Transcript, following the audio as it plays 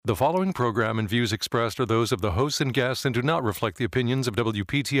The following program and views expressed are those of the hosts and guests and do not reflect the opinions of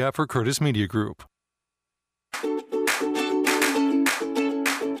WPTF or Curtis Media Group.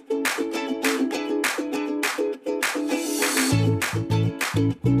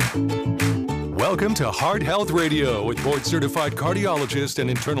 Welcome to Heart Health Radio with board-certified cardiologist and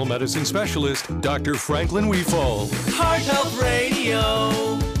internal medicine specialist, Dr. Franklin Weefall. Heart Health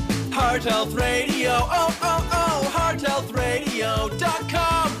Radio. Heart Health Radio. Oh, oh, oh.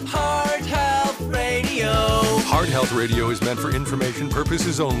 HeartHealthRadio.com. Heart Health Radio. Heart Health Radio is meant for information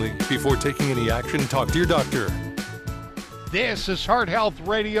purposes only. Before taking any action, talk to your doctor. This is Heart Health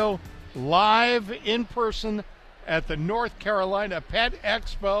Radio, live in person at the North Carolina Pet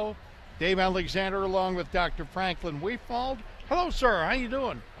Expo. Dave Alexander along with Dr. Franklin Weefald. Hello, sir. How you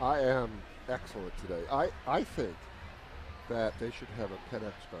doing? I am excellent today. I think that they should have a pet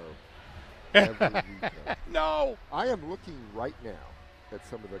expo every weekend. No. I am looking right now at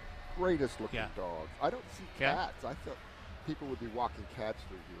some of the greatest looking dogs. I don't see cats. I thought people would be walking cats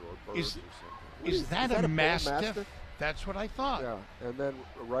through here or birds or something. Is that a Mastiff? That's what I thought. Yeah, and then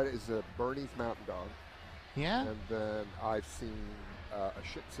right is a Bernese Mountain Dog. Yeah. And then I've seen a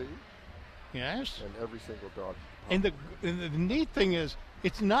Shih Tzu. Yes. And every single dog. And the neat thing is,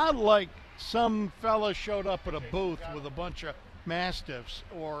 it's not like some fella showed up at a booth with a bunch of Mastiffs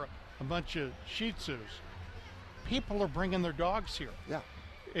or a bunch of Shih Tzus. People are bringing their dogs here. Yeah.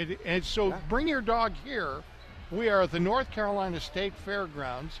 And so bring your dog here. We are at the North Carolina State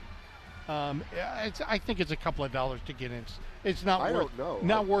Fairgrounds. I think it's a couple of dollars to get in. It's not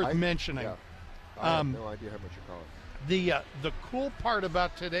worth mentioning. Yeah. I have no idea how much it costs. The cool part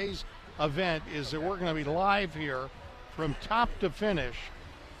about today's event is that we're going to be live here from top to finish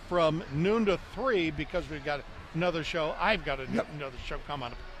from noon to 3 because we've got another show. I've got another show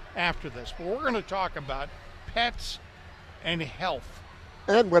coming up after this. But we're going to talk about pets and health.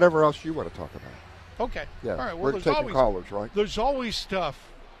 And whatever else you want to talk about. Okay. Yeah. All right. Well, we're taking callers, right? There's always stuff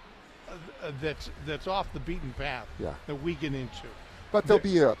that's off the beaten path that we get into. But there'll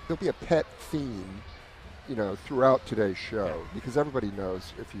be a pet theme, throughout today's show, because everybody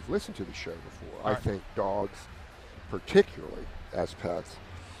knows, if you've listened to the show before, I think dogs, particularly as pets,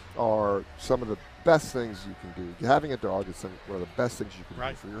 are some of the best things you can do. Having a dog is one of the best things you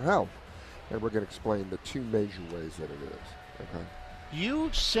can do for your health. And we're going to explain the two major ways that it is. Okay.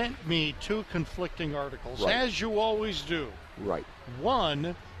 You sent me two conflicting articles, as you always do. Right.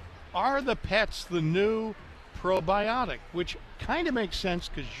 One, are the pets the new probiotic? Which kind of makes sense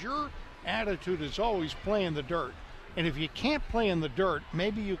because your attitude is always play in the dirt. And if you can't play in the dirt,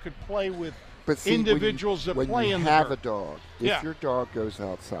 maybe you could play with individuals that play in the dirt. When you have a dog, if your dog goes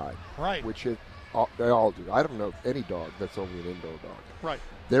outside, which they all do. I don't know any dog that's only an indoor dog. Right.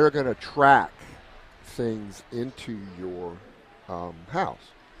 They're going to track things into your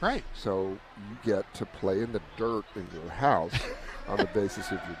house. Right. So you get to play in the dirt in your house on the basis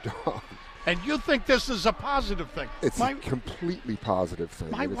of your dog. And you think this is a positive thing? It's a completely positive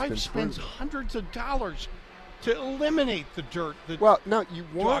thing. My wife spends hundreds of dollars to eliminate the dirt. You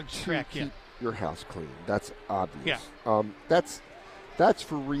want to keep your house clean. That's obvious. Yeah. That's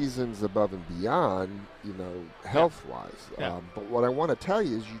for reasons above and beyond, health-wise. Yeah. But what I want to tell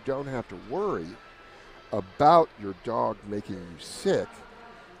you is you don't have to worry about your dog making you sick.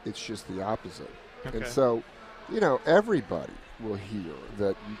 It's just the opposite. Okay. And so, everybody will hear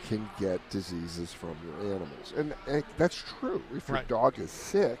that you can get diseases from your animals. And that's true. If your dog is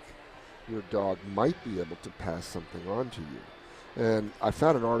sick, your dog might be able to pass something on to you. And I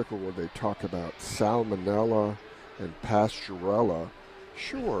found an article where they talk about salmonella and pasturella.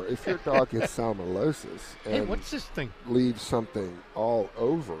 Sure, if your dog gets salmonellosis and what's this thing? Leaves something all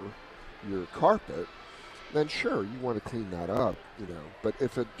over your carpet, then sure, you want to clean that up, But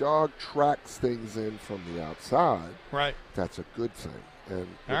if a dog tracks things in from the outside, that's a good thing. And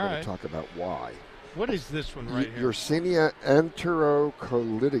we're going to talk about why. What is this one right here? Yersinia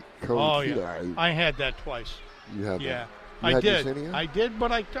enterocolitis. Oh, yeah. I had that twice. You had that? Yeah. I did. Yersinia? I did,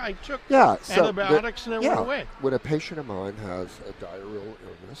 but I took antibiotics and it went away. When a patient of mine has a diarrheal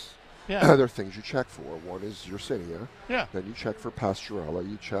illness, there are things you check for. One is Yersinia. Yeah. Then you check for pasturella.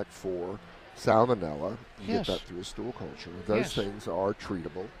 You check for salmonella. You get that through a stool culture. Those things are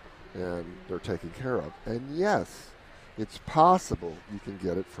treatable, and they're taken care of. And yes, it's possible you can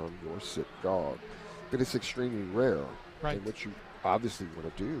get it from your sick dog, but it's extremely rare. Right. And what you obviously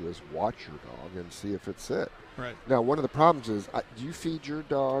want to do is watch your dog and see if it's sick. Right. Now, one of the problems is, do you feed your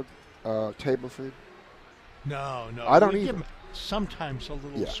dog table food? No. I don't give either. Him sometimes a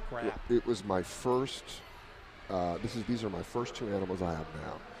little scrap. It was my first. These are my first two animals I have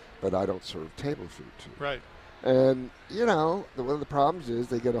now, but I don't serve table food to. Right. And, one of the problems is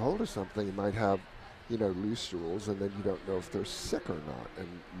they get a hold of something, you might have, loose stools, and then you don't know if they're sick or not, and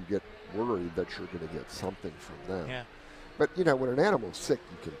you get worried that you're going to get something from them. Yeah. But, when an animal's sick,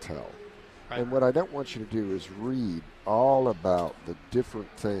 you can tell. Right. And what I don't want you to do is read all about the different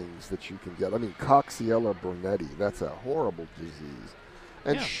things that you can get. I mean, Coxiella burnetii, that's a horrible disease.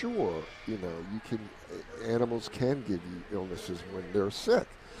 And Yeah. sure, animals can give you illnesses when they're sick.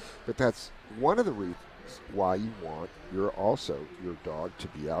 But that's one of the reasons why you want your dog to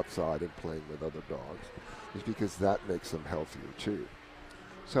be outside and playing with other dogs, is because that makes them healthier too.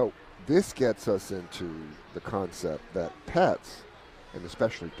 So this gets us into the concept that pets, and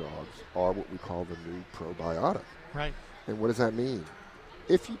especially dogs, are what we call the new probiotic. Right. And what does that mean?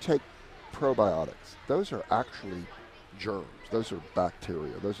 If you take probiotics, those are actually germs. Those are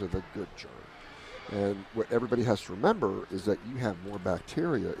bacteria. Those are the good germs. And what everybody has to remember is that you have more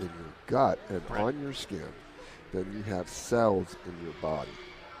bacteria in your gut and Right. on your skin than you have cells in your body.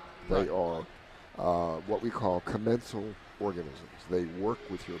 They Right. are what we call commensal organisms. They work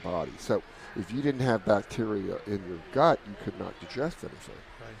with your body. So if you didn't have bacteria in your gut, you could not digest anything.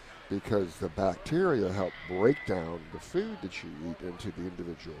 Right. Because the bacteria help break down the food that you eat into the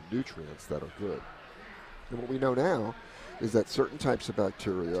individual nutrients that are good. And what we know now is that certain types of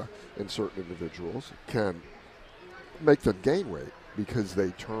bacteria in certain individuals can make them gain weight because they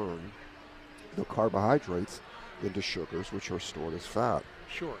turn the carbohydrates into sugars, which are stored as fat.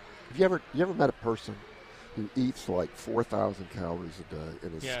 Sure. Have you ever met a person who eats like 4,000 calories a day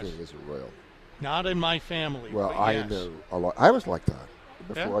and his Yes. skin is a rail? Not in my family. Well, but I yes. know a lot. I was like that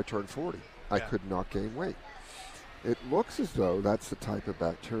before Yeah? I turned 40. I Yeah. could not gain weight. It looks as though that's the type of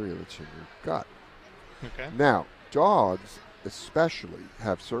bacteria that's in your gut. Okay. Now, dogs especially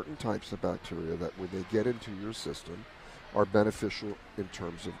have certain types of bacteria that when they get into your system are beneficial in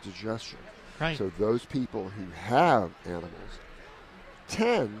terms of digestion. Right. So those people who have animals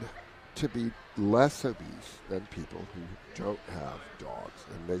tend to be less obese than people who don't have dogs.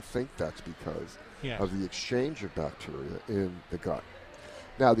 And they think that's because Yes. of the exchange of bacteria in the gut.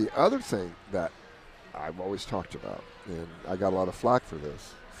 Now, the other thing that I've always talked about, and I got a lot of flack for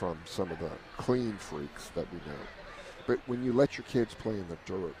this from some of the clean freaks that we know, but when you let your kids play in the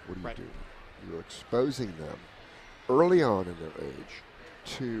dirt, what do you Right. do? You're exposing them early on in their age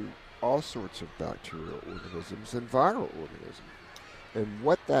to all sorts of bacterial organisms and viral organisms. And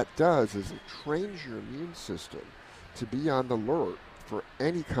what that does is it trains your immune system to be on the alert for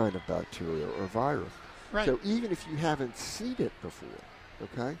any kind of bacteria or virus. Right. So even if you haven't seen it before,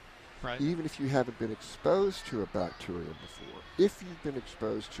 okay? Right. Even if you haven't been exposed to a bacteria before, if you've been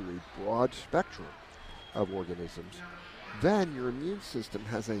exposed to a broad spectrum of organisms, then your immune system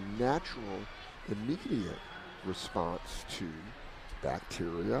has a natural, immediate response to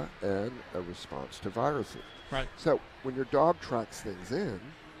bacteria and a response to viruses. Right. So when your dog tracks things in,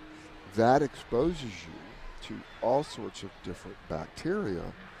 that exposes you to all sorts of different bacteria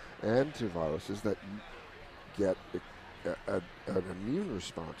and to viruses that you get an immune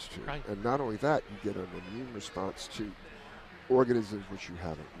response to. Right. And not only that, you get an immune response to organisms which you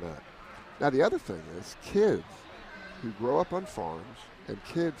haven't met. Now the other thing is kids who grow up on farms and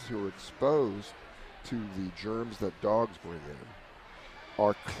kids who are exposed to the germs that dogs bring in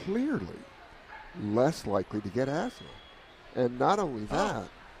are clearly less likely to get asthma. And not only that,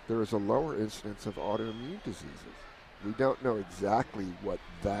 there is a lower incidence of autoimmune diseases. We don't know exactly what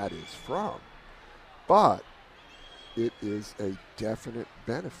that is from, but it is a definite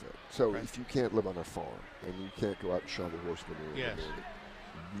benefit. So Right. if you can't live on a farm and you can't go out and shovel horse manure Yes. in the morning,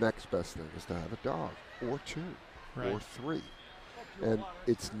 next best thing is to have a dog or two Right. or three. And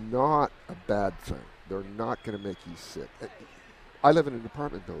it's not a bad thing. They're not going to make you sick. I live in an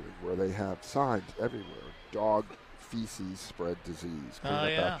apartment building where they have signs everywhere. Dog feces spread disease. Clean up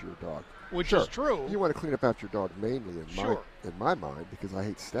yeah. after your dog. Which Sure. is true. You want to clean up after your dog mainly Sure. in my mind because I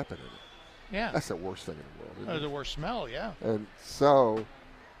hate stepping in it. Yeah. That's the worst thing in the world. Isn't it? The worst smell, yeah. And so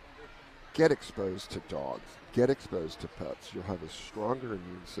get exposed to dogs. Get exposed to pets. You'll have a stronger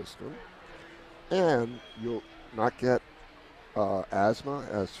immune system and you'll not get asthma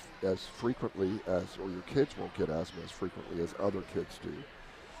as frequently as, or your kids won't get asthma as frequently as other kids do.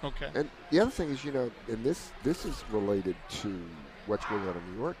 Okay. And the other thing is, and this is related to what's going on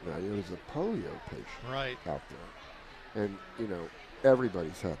in New York now. There's a polio patient Right. out there. And,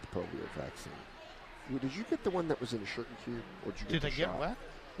 everybody's had the polio vaccine. Did you get the one that was in a sugar cube? Or did you Did get I the get shot? what?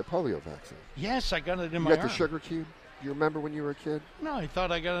 The polio vaccine. Yes, I got it in You my got arm. the sugar cube? You remember when you were a kid? No, I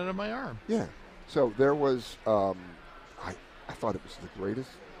thought I got it in my arm. Yeah. So there was, I thought it was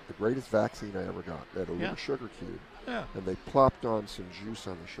the greatest vaccine I ever got. They had a Yeah. little sugar cube, Yeah. and they plopped on some juice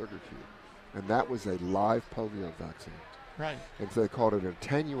on the sugar cube. and that was a live polio vaccine. Right. And so they called it an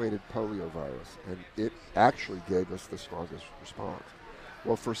attenuated polio virus, and it actually gave us the strongest response.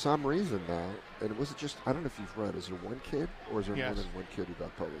 Well, for some reason now, and it wasn't just, I don't know if you've read, is there one kid or is there more than one kid who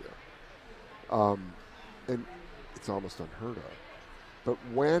got polio? And it's almost unheard of. But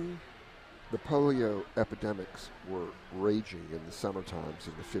when the polio epidemics were raging in the summer times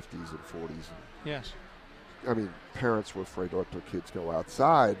in the 50s and 40s, yes, I mean, parents were afraid to let their kids go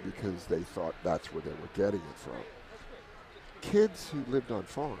outside because they thought that's where they were getting it from. Kids who lived on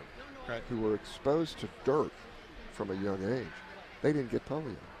farm, who were exposed to dirt from a young age, they didn't get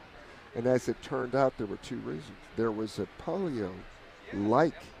polio. And as it turned out, there were two reasons. There was a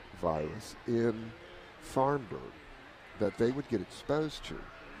polio-like virus in farm dirt that they would get exposed to.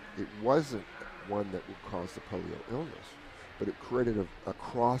 It wasn't one that would cause the polio illness, but it created a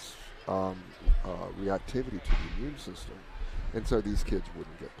cross reactivity to the immune system, and so these kids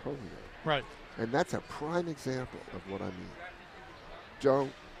wouldn't get polio. Right. And that's a prime example of what I mean.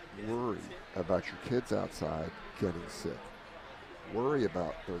 Don't worry about your kids outside getting sick. Worry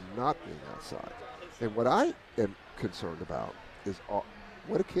about them not being outside. And what I am concerned about is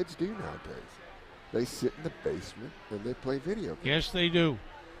what do kids do nowadays? They sit in the basement and they play video games. Yes, they do.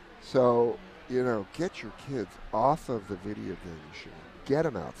 So, get your kids off of the video game machine. Get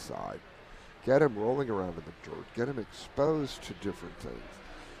them outside. Get them rolling around in the dirt. Get them exposed to different things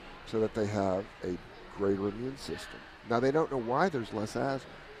so that they have a greater immune system. Now, they don't know why there's less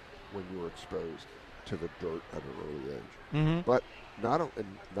asthma when you're exposed to the dirt at an early age. Mm-hmm. But not only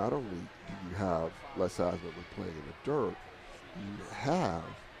do you have less asthma when playing in the dirt, you have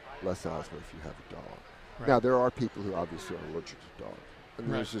less asthma if you have a dog. Right. Now, there are people who obviously are allergic to dogs,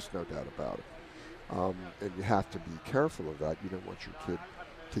 and there's just no doubt about it. And you have to be careful of that. You don't want your kid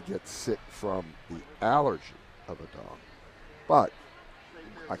to get sick from the allergy of a dog. But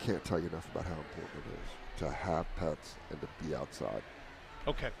I can't tell you enough about how important it is to have pets and to be outside.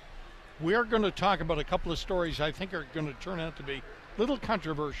 Okay. We are going to talk about a couple of stories I think are going to turn out to be a little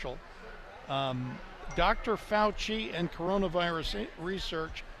controversial. Dr. Fauci and coronavirus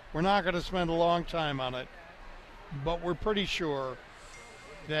research, we're not going to spend a long time on it, but we're pretty sure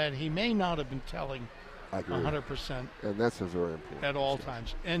that he may not have been telling 100%. And that's a very important at all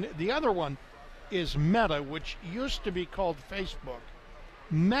times. And the other one is Meta, which used to be called Facebook.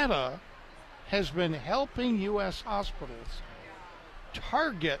 Meta has been helping U.S. hospitals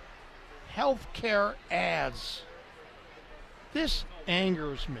target healthcare ads. This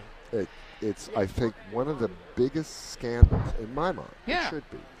angers me. It's, I think, one of the biggest scandals in my mind. Yeah. It should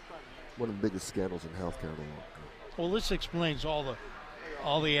be one of the biggest scandals in healthcare in a long time. Well, this explains all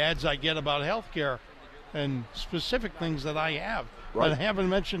the ads I get about healthcare and specific things that I have that I haven't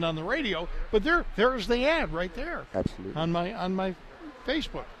mentioned on the radio. But there's the ad right there. Absolutely. On my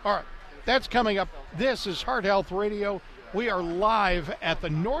Facebook. All right, that's coming up. This is Heart Health Radio. We are live at the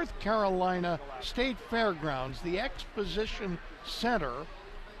North Carolina State Fairgrounds, the Exposition Center,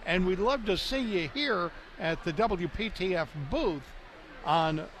 and we'd love to see you here at the WPTF booth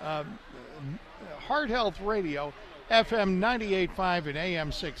on Heart Health Radio, FM 98.5 and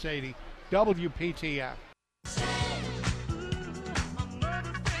AM 680, WPTF.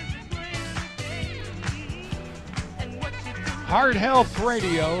 Heart Health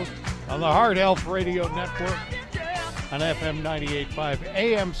Radio on the Heart Health Radio Network on FM 98.5,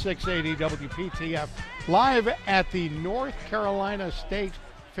 AM 680, WPTF, live at the North Carolina State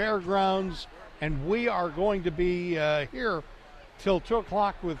Fairgrounds, and we are going to be here till 2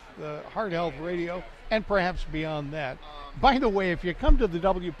 o'clock with Heart Health Radio, and perhaps beyond that. By the way, if you come to the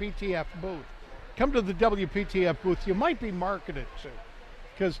WPTF booth, you might be marketed to,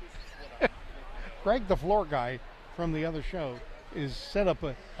 because Greg, the floor guy from the other show, is set up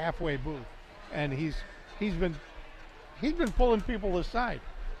a halfway booth, and he's been pulling people aside.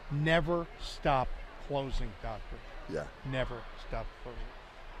 Never stop closing, doctor. Yeah. Never stop closing.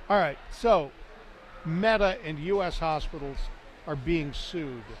 All right, so Meta and U.S. hospitals are being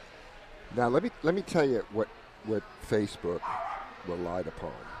sued. Now let me tell you what Facebook relied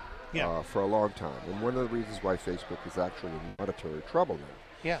upon for a long time, and one of the reasons why Facebook is actually in monetary trouble now.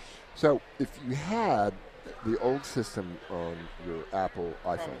 Yeah. So if you had the old system on your Apple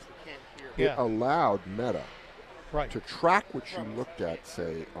iPhone, it allowed Meta to track what you looked at,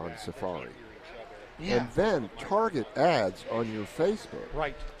 say, on Safari, and then target ads on your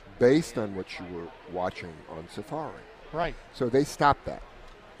Facebook based on what you were watching on Safari. Right. So they stopped that.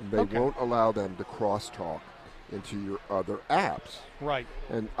 And they won't allow them to crosstalk into your other apps. Right.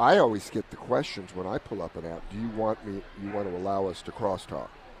 And I always get the questions when I pull up an app, do you want to allow us to crosstalk?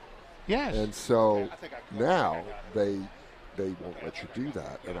 Yes. And so now they they won't let you do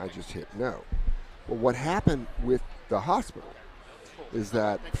that, and I just hit no. Well, what happened with the hospital is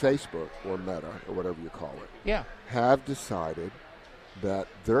that Facebook or Meta or whatever you call it have decided that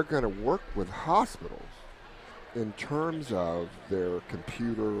they're going to work with hospitals in terms of their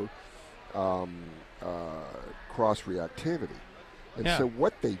computer cross-reactivity. And so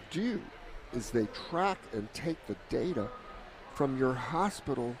what they do is they track and take the data from your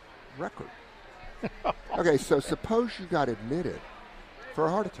hospital record. Okay, so suppose you got admitted for a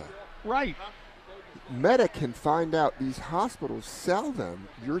heart attack. Right. Meta can find out these hospitals sell them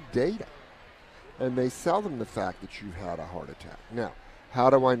your data, and they sell them the fact that you've had a heart attack. Now, how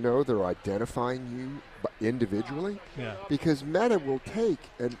do I know they're identifying you individually? Yeah. Because Meta will take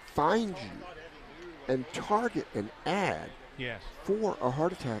and find you and target an ad for a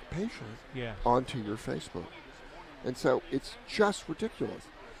heart attack patient onto your Facebook. And so it's just ridiculous.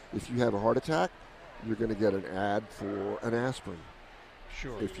 If you have a heart attack, you're going to get an ad for an aspirin.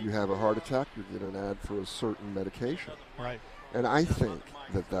 Sure. If you have a heart attack, you get an ad for a certain medication. Right. And I think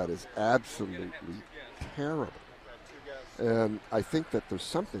that is absolutely terrible. And I think that there's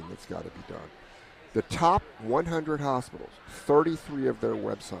something that's got to be done. The top 100 hospitals, 33 of their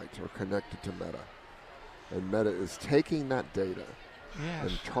websites are connected to Meta. And Meta is taking that data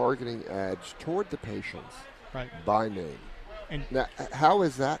and targeting ads toward the patients by name. And now, how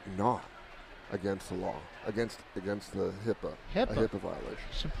is that not against the law, against the HIPAA, a HIPAA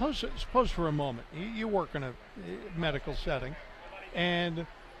violation? Suppose for a moment you work in a medical setting, and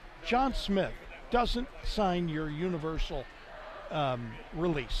John Smith doesn't sign your universal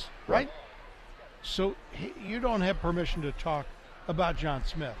release, right? So you don't have permission to talk about John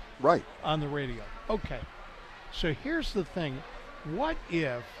Smith, on the radio. Okay. So here's the thing: what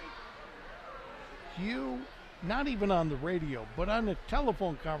if you, not even on the radio, but on a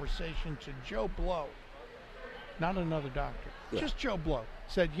telephone conversation to Joe Blow, not another doctor, just Joe Blow,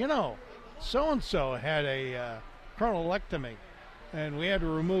 said, so-and-so had a chronolectomy, and we had to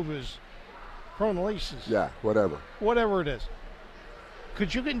remove his chronolysis. Yeah, whatever. Whatever it is.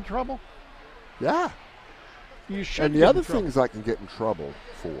 Could you get in trouble? Yeah. You should. And the other things I can get in trouble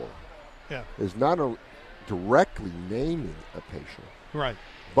for is not only directly naming a patient. Right.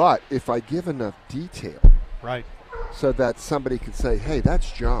 But if I give enough detail. Right. So that somebody can say, hey,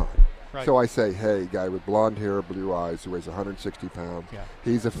 that's John. Right. So I say, hey, guy with blonde hair, blue eyes, who weighs 160 pounds. Yeah.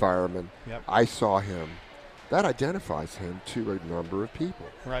 He's a fireman. Yep. I saw him. That identifies him to a number of people.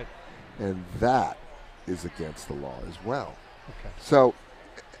 Right. And that is against the law as well. Okay. So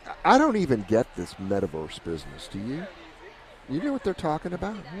I don't even get this metaverse business. Do you? You know what they're talking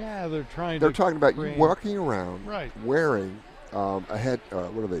about? Yeah, they're talking about you walking around wearing a head.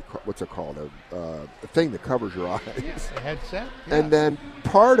 What's it called? A thing that covers your eyes. Yes, a headset. Yeah. And then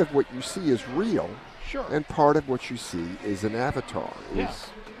part of what you see is real. Sure. And part of what you see is an avatar. Is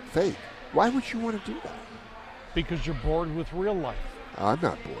fake. Why would you want to do that? Because you're bored with real life. I'm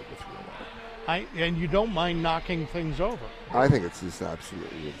not bored with real life. And you don't mind knocking things over. I think it's just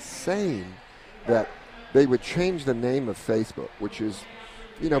absolutely insane that they would change the name of Facebook, which has,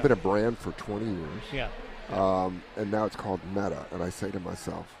 been a brand for 20 years. Yeah. And now it's called Meta. And I say to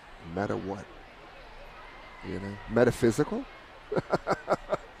myself, Meta what? Metaphysical?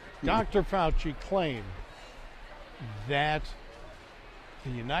 Dr. Fauci claimed that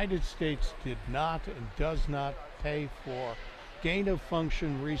the United States did not and does not pay for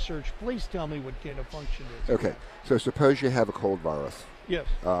gain-of-function research. Please tell me what gain-of-function is. Okay, so suppose you have a cold virus. Yes.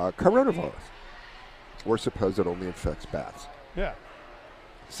 Coronavirus. Or suppose it only infects bats. Yeah.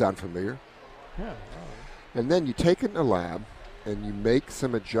 Sound familiar? Yeah. Right. And then you take it in a lab and you make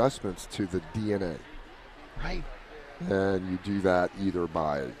some adjustments to the DNA. Right. And you do that either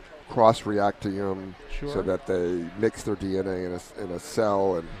by cross-reacting them so that they mix their DNA in a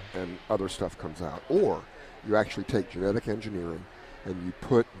cell and other stuff comes out. Or you actually take genetic engineering and you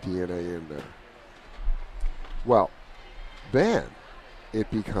put DNA in there. Well, then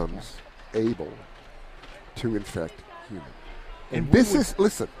it becomes able to infect humans. And this is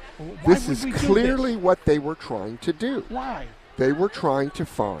clearly what they were trying to do. Why? They were trying to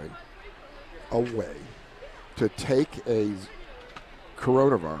find a way to take a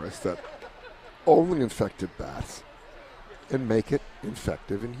coronavirus that only infected bats and make it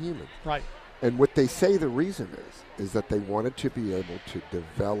infective in humans. Right. And what they say the reason is that they wanted to be able to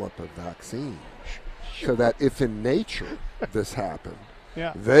develop a vaccine so that if in nature this happened,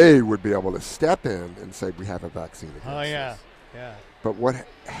 they would be able to step in and say, we have a vaccine against this. Yeah. But what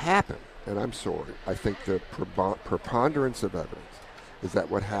happened, and I'm sorry, I think the preponderance of evidence is that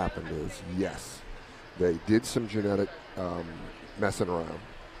what happened is, yes, they did some genetic messing around,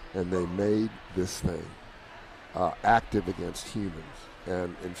 and they made this thing. active against humans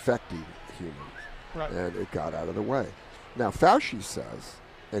and infecting humans. Right. And it got out of the way. Now, Fauci says,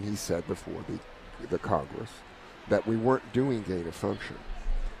 and he said before the Congress, that we weren't doing gain of function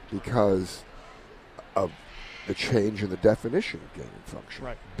because of the change in the definition of gain of function.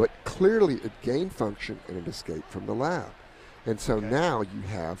 Right. But clearly it gained function and it escaped from the lab. And so now you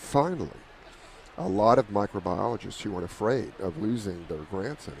have, finally, a lot of microbiologists who aren't afraid of losing their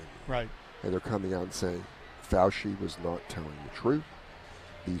grants anymore. Right. And they're coming out and saying, Fauci was not telling the truth.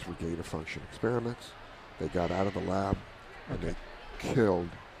 These were gain-of-function experiments. They got out of the lab, and they killed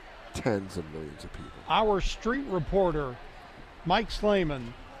tens of millions of people. Our street reporter, Mike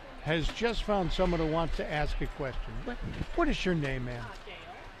Slayman, has just found someone who wants to ask a question. What is your name, ma'am?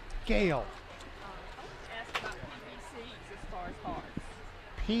 Gail. Ask about PVCs as far as hearts.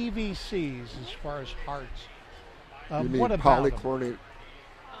 PVCs as far as hearts. You mean what about them? polychlorinated?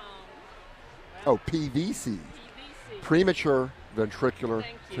 PVC. Premature ventricular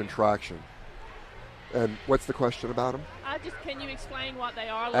contraction. And what's the question about them? Can you explain what they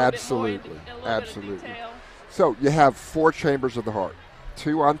are a little bit more in a little bit of detail? So you have 4 chambers of the heart.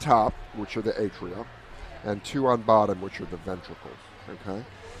 2 on top, which are the atria, and 2 on bottom, which are the ventricles. Okay?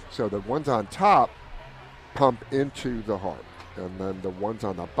 So the ones on top pump into the heart, and then the ones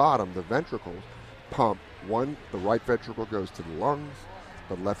on the bottom, the ventricles, pump. The right ventricle goes to the lungs,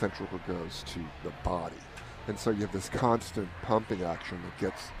 the left ventricle goes to the body. And so you have this constant pumping action that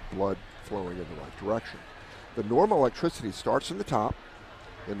gets blood flowing in the right direction. The normal electricity starts in the top,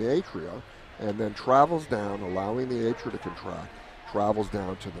 in the atria, and then travels down, allowing the atria to contract, travels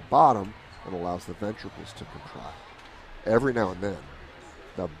down to the bottom, and allows the ventricles to contract. Every now and then,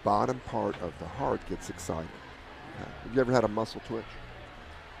 the bottom part of the heart gets excited. Okay. Have you ever had a muscle twitch?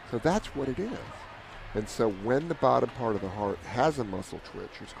 So that's what it is. And so when the bottom part of the heart has a muscle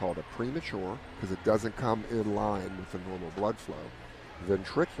twitch, it's called a premature, because it doesn't come in line with the normal blood flow.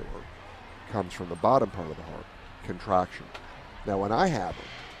 Ventricular comes from the bottom part of the heart, contraction. Now when I have them,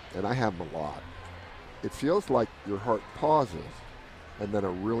 and I have them a lot, it feels like your heart pauses and then a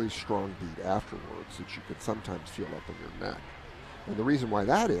really strong beat afterwards that you can sometimes feel up in your neck. And the reason why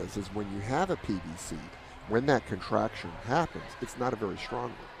that is when you have a PVC, when that contraction happens, it's not a very strong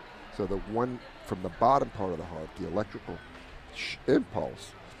one. So the one from the bottom part of the heart, the electrical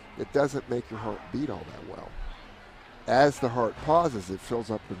impulse, it doesn't make your heart beat all that well. As the heart pauses, it fills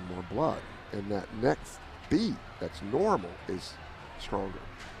up with more blood, and that next beat that's normal is stronger.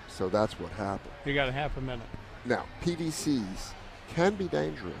 So that's what happens. You got a half a minute. Now, PVCs can be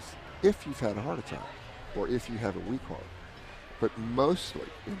dangerous if you've had a heart attack or if you have a weak heart. But mostly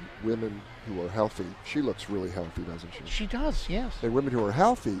in women who are healthy, she looks really healthy, doesn't she? She does, yes. In women who are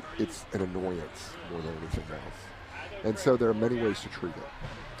healthy, it's an annoyance more than anything else. And so there are many ways to treat it.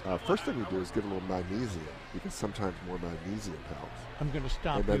 First thing we do is give a little magnesium, because sometimes more magnesium helps. I'm going to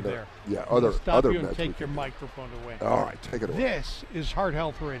stop you there. Yeah, I'm other stop you and meds take your microphone away. All right, take it away. This is Heart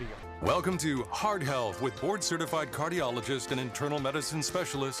Health Radio. Welcome to Heart Health with board-certified cardiologist and internal medicine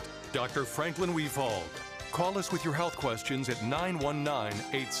specialist, Dr. Franklin Weefald. Call us with your health questions at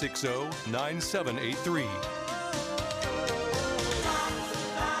 919-860-9783.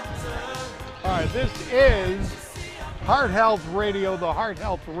 All right, this is Heart Health Radio, the Heart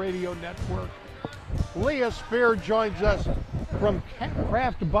Health Radio Network. Leah Spear joins us from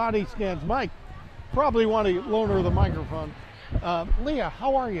Kraft Body Scans. Mike, probably want to loan her the microphone. Leah,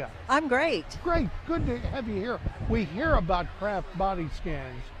 how are you? I'm great. Great, good to have you here. We hear about Kraft Body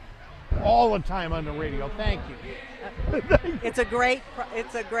Scans all the time on the radio. Thank you. It's a great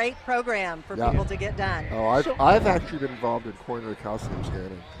program for people to get done. Oh, I've actually been involved in coronary calcium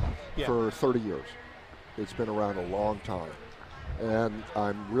scanning for 30 years. It's been around a long time. And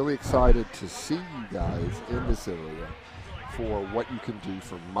I'm really excited to see you guys in this area for what you can do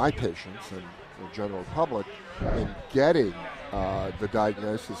for my patients and the general public in getting the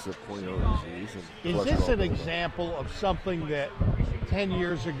diagnosis of coronary disease. And is this an example of something that 10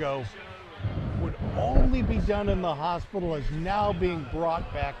 years ago would only be done in the hospital is now being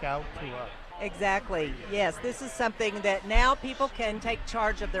brought back out to us? Exactly. Yes, this is something that now people can take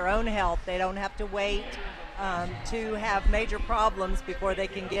charge of their own health. They don't have to wait to have major problems before they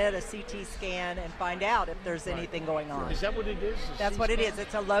can get a CT scan and find out if there's anything going on. Is that what it is? That's what it is.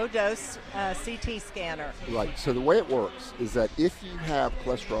 It's a low-dose CT scanner. Right. So the way it works is that if you have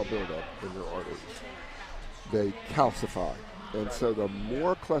cholesterol buildup in your arteries, they calcify. And so the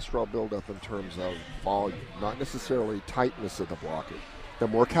more cholesterol buildup in terms of volume, not necessarily tightness of the blockage, the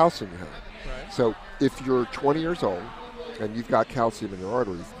more calcium you have. Right. So if you're 20 years old and you've got calcium in your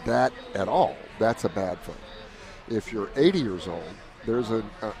arteries, that at all, that's a bad thing. If you're 80 years old there's an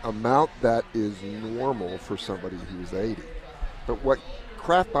amount that is normal for somebody who's 80. But what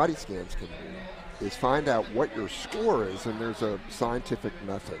Kraft body scans can do is find out what your score is, and there's a scientific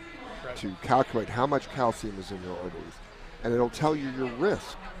method to calculate how much calcium is in your arteries. And it'll tell you your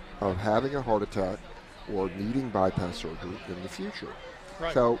risk of having a heart attack or needing bypass surgery in the future.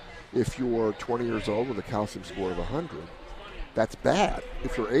 Right. So if you're 20 years old with a calcium score of 100, that's bad.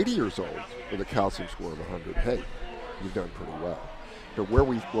 If you're 80 years old with a calcium score of 100, hey, you've done pretty well. But what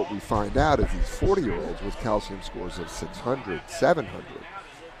we find out is these 40-year-olds with calcium scores of 600, 700,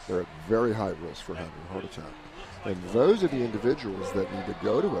 they're at very high risk for having a heart attack. And those are the individuals that need to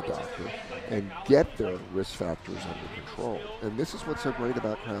go to a doctor and get their risk factors under control. And this is what's so great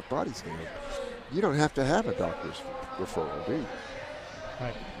about Kraft Body Scan. You don't have to have a doctor's referral, do you?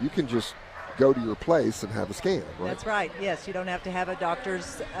 Right. You can just go to your place and have a scan, right? That's right. Yes, you don't have to have a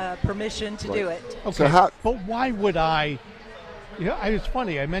doctor's permission to do it. Okay, So but why would I? You know, it's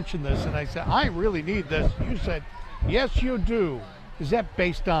funny. I mentioned this, and I said I really need this. You said, yes, you do. Is that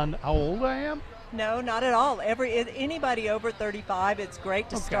based on how old I am? No, not at all. Anybody over 35, it's great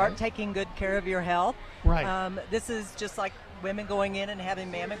to start taking good care of your health. Right. This is just like women going in and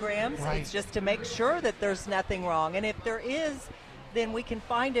having mammograms. Right. It's just to make sure that there's nothing wrong. And if there is, then we can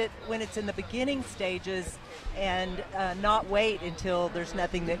find it when it's in the beginning stages and not wait until there's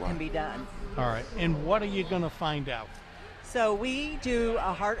nothing that can be done. All right. And what are you going to find out? So we do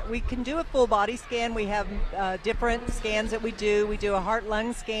we can do a full body scan. We have different scans that we do. We do a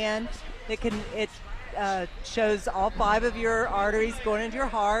heart-lung scan. It shows all 5 of your arteries going into your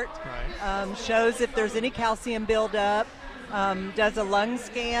heart. Right. Shows if there's any calcium buildup. Does a lung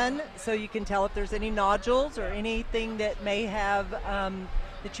scan so you can tell if there's any nodules or anything that may have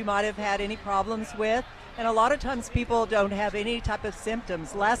that you might have had any problems with. And a lot of times people don't have any type of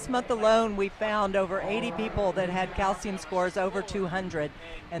symptoms. Last month alone, we found over 80 people that had calcium scores over 200,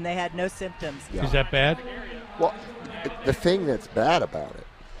 and they had no symptoms. Yeah. Is that bad? Well, the thing that's bad about it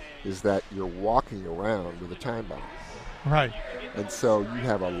is that you're walking around with a time bomb. Right. And so you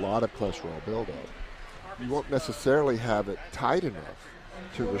have a lot of cholesterol buildup. You won't necessarily have it tight enough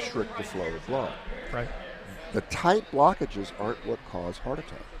to restrict the flow of blood. Right. The tight blockages aren't what cause heart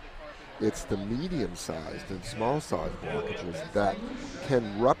attack. It's the medium-sized and small-sized blockages that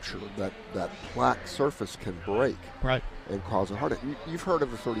can rupture, that plaque surface can break Right. and cause a heart attack. You've heard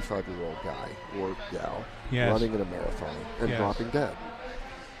of a 35-year-old guy or gal Yes. running in a marathon and Yes. dropping dead.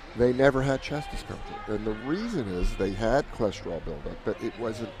 They never had chest discomfort. And the reason is they had cholesterol buildup, but it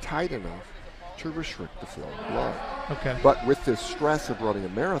wasn't tight enough to restrict the flow of blood. Okay. But with the stress of running a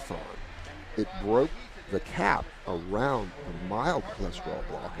marathon, it broke the cap around the mild cholesterol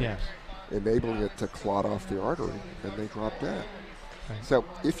blockage, Yes. enabling it to clot off the artery, and they drop dead. Right. So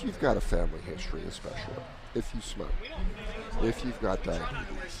if you've got a family history, especially, if you smoke, if you've got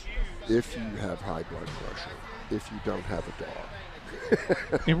diabetes, if you have high blood pressure, if you don't have a dog,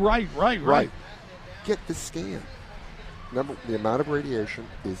 Right. get the scan. The amount of radiation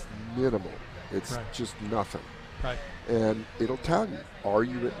is minimal. It's Right. just nothing. Right. And it'll tell you, are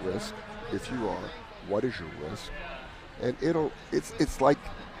you at risk? If you are, what is your risk? And it's like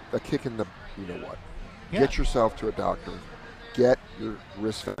a kick in the you-know-what. Yeah. Get yourself to a doctor. Get your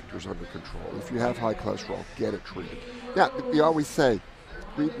risk factors under control. If you have high cholesterol, get it treated. Now, we always say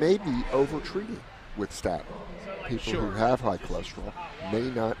we may be over-treating with statin. People Sure. who have high cholesterol may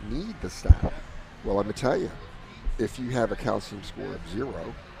not need the statin. Well, let me tell you, if you have a calcium score of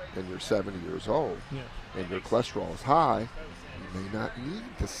 0 and you're 70 years old Yes. and your cholesterol is high, you may not need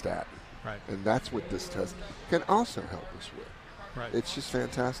the statin. Right. And that's what this test can also help us with. Right. It's just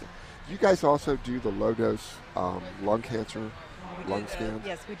fantastic. You guys also do the low-dose lung cancer lung scans?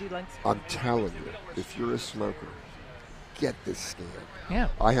 Yes, we do lung scans. I'm telling you, if you're a smoker, get this scan. Yeah.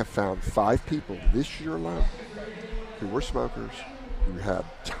 I have found 5 people this year alone who were smokers who had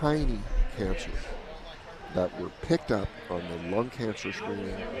tiny cancers that were picked up on the lung cancer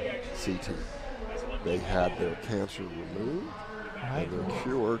screening CT. They had their cancer removed Right. and they're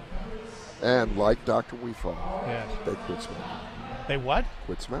cured. And like Dr. Weefall, Yes. they quit smoking. They what?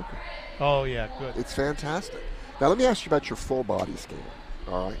 Quit smoking. Oh, yeah. Good. It's fantastic. Now let me ask you about your full body scan.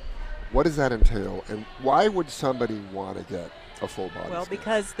 All right. What does that entail? And why would somebody want to get a full body Well, scan?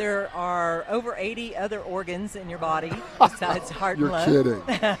 because there are over 80 other organs in your body besides heart You're and lung.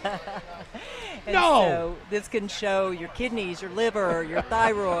 kidding. And No. So this can show your kidneys, your liver, your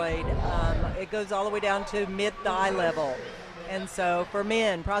thyroid. It goes all the way down to mid-thigh level. And so for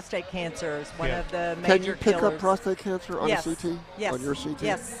men, prostate cancer is one Yeah. of the major Can you pick killers. up prostate cancer on Yes. a CT? Yes. On your CT?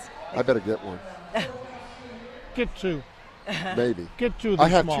 Yes. I better get one. Get 2. Maybe. Get to the I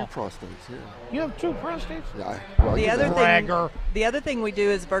have small. 2 prostates. Yeah. You have 2 prostates? Yeah. The other thing we do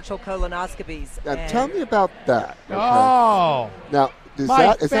is virtual colonoscopies. Now, and tell me about that. Okay? Oh, Now, is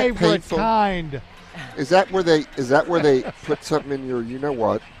my that favorite painful? kind. Is that where they put something in your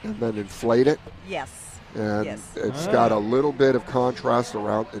what and then inflate it? Yes. And Yes. it's got a little bit of contrast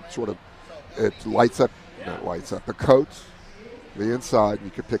around it. It coats the inside. You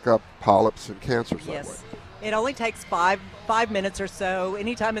can pick up polyps and cancers that way. Yes. It only takes five minutes or so.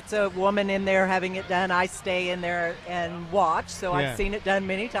 Anytime it's a woman in there having it done, I stay in there and watch. So Yeah. I've seen it done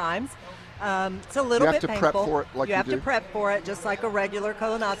many times. It's a little You bit have to painful. prep for it like you you have do? to prep for it just like a regular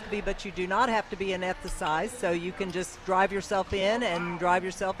colonoscopy, but you do not have to be anesthetized, so you can just drive yourself in and drive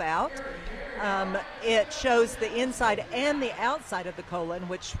yourself out. It shows the inside and the outside of the colon,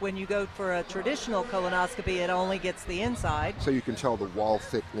 which when you go for a traditional colonoscopy, it only gets the inside. So you can tell the wall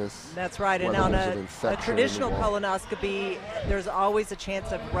thickness. That's right. And whether on there's an a infection in the traditional wall. colonoscopy, there's always a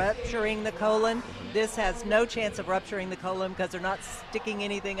chance of rupturing the colon. This has no chance of rupturing the colon because they're not sticking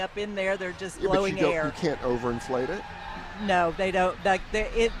anything up in there. They're just Yeah, but blowing you air. can't overinflate it. No, they don't.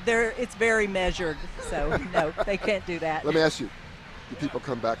 It's very measured. So, no, they can't do that. Let me ask you, do people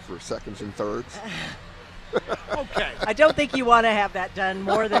come back for seconds and thirds? Okay. I don't think you want to have that done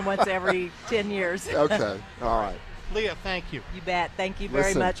more than once every 10 years. Okay, all right. Leah, thank you. You bet. Thank you very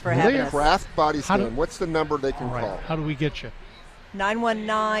Listen, much for having Leah us. Kraft Body How do- Scan, what's the number they can All right. call? How do we get you?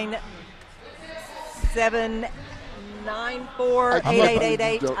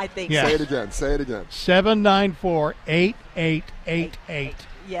 919-794-8888, Don't- I think. Yeah. Say it again, say it again. 794-8888.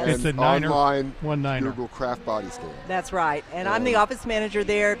 Yes. It's a And niner. online, 1-9er. Google Kraft Body Scan. That's right. And I'm the office manager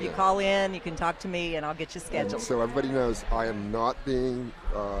there. If you call in, you can talk to me, and I'll get you And scheduled. so everybody knows I am not being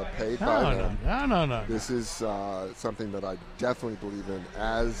paid by No, them. no. This is something that I definitely believe in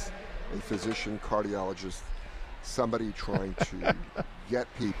as a physician, cardiologist, somebody trying to get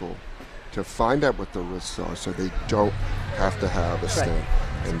people to find out what the risks are so they don't have to have a stent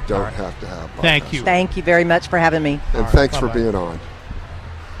and don't have to have Thank bypass. you. Thank you very much for having me. And right, thanks for bye-bye. being on.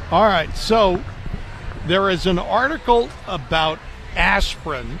 All right. So there is an article about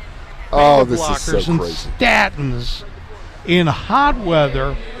aspirin, Oh, beta this is so blockers, and crazy. statins in hot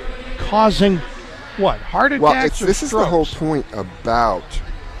weather causing what? Heart attacks Well, or this is the whole strokes? point about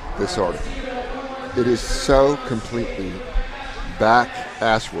this article. It is so completely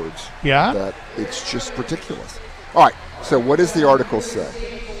back-asswards Yeah? that it's just ridiculous. All right, so what does the article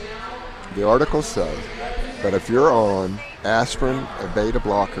say? The article says that if you're on aspirin, a beta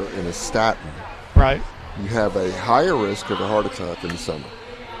blocker, and a statin, Right. you have a higher risk of a heart attack in the summer.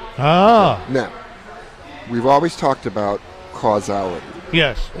 Ah. Now, we've always talked about causality.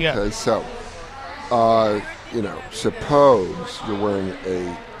 Yes. Yes. Okay, so, suppose you're wearing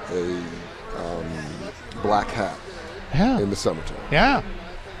a black hat Yeah. in the summertime, Yeah.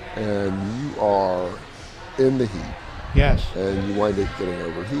 and you are in the heat, Yes. and you wind up getting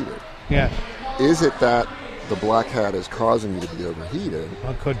overheated. Yes. Is it that the black hat is causing you to be overheated,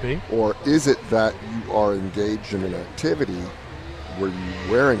 Well, could be. or is it that you are engaged in an activity where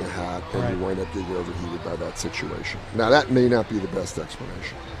you're wearing a hat and Right. you wind up getting overheated by that situation? Now, that may not be the best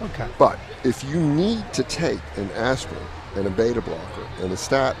explanation. Okay. But if you need to take an aspirin and a beta blocker and a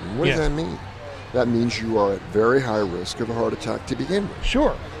statin, what Yes. does that mean? That means you are at very high risk of a heart attack to begin with.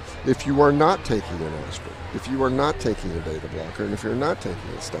 Sure. If you are not taking an aspirin, if you are not taking a beta blocker, and if you're not taking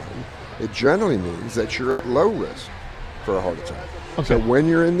a statin, it generally means that you're at low risk for a heart attack. Okay. So when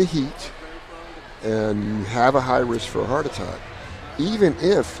you're in the heat and you have a high risk for a heart attack, even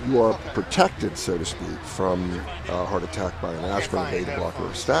if you are protected, so to speak, from a heart attack by an aspirin, a beta blocker,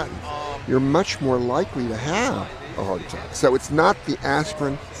 or a statin, you're much more likely to have a heart attack. So it's not the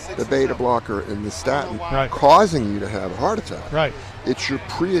aspirin, the beta blocker, and the statin Right. causing you to have a heart attack. Right. It's your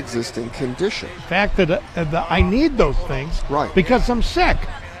pre-existing condition. The fact that I need those things Right. because I'm sick.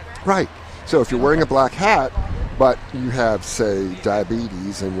 Right. So if you're wearing a black hat, but you have, say,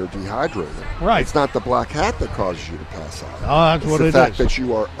 diabetes and you're dehydrated, Right. it's not the black hat that causes you to pass out. Oh, that's It's what the it fact is. that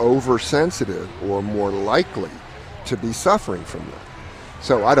you are oversensitive or more likely to be suffering from that.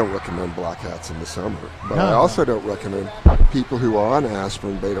 So I don't recommend black hats in the summer, but I No. also don't recommend people who are on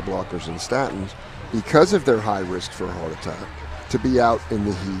aspirin, beta blockers, and statins because of their high risk for a heart attack to be out in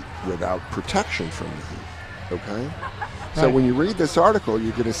the heat without protection from the heat. Okay? So Right. when you read this article,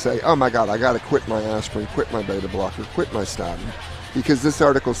 you're going to say, oh my God, I got to quit my aspirin, quit my beta blocker, quit my statin, because this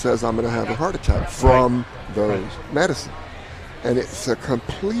article says I'm going to have a heart attack from those medicines. And it's a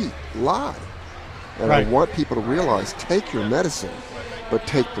complete lie. And Right. I want people to realize, take your medicine, but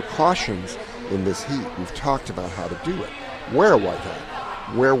take precautions in this heat. We've talked about how to do it. Wear a white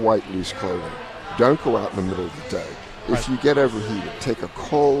hat. Wear white loose clothing. Don't go out in the middle of the day. If you get overheated, take a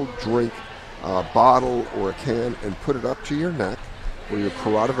cold drink bottle or a can and put it up to your neck where your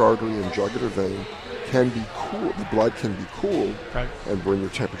carotid artery and jugular vein can be cool. The blood can be cooled and bring your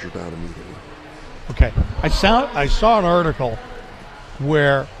temperature down immediately. Okay. I saw an article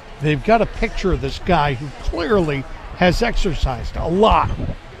where they've got a picture of this guy who clearly has exercised a lot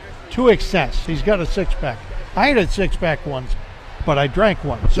to excess. He's got a six-pack. I had a six-pack once, but I drank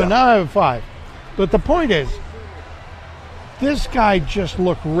one. So now I have 5. But the point is, this guy just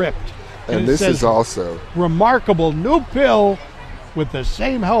looked ripped. And this is also remarkable new pill with the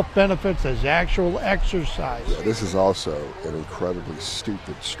same health benefits as actual exercise. Yeah, this is also an incredibly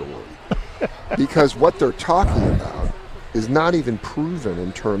stupid story. Because what they're talking about is not even proven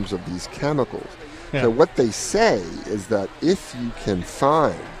in terms of these chemicals. So what they say is that if you can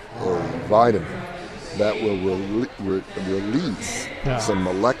find a vitamin that will release some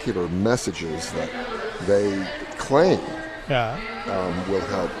molecular messages that they claim will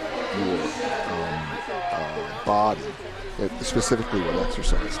help your body, specifically what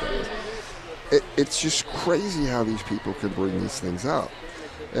exercise does. It's just crazy how these people can bring these things up.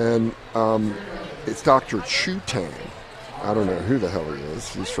 And it's Dr. Chu Tang. I don't know who the hell he is.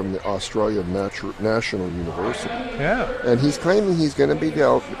 He's from the Australian National University. Yeah. And he's claiming he's going to be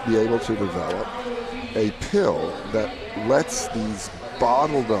able to develop a pill that lets these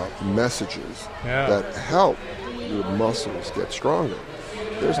bottled up messages that help your muscles get stronger.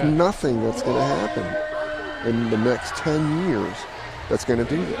 There's nothing that's going to happen in the next 10 years that's going to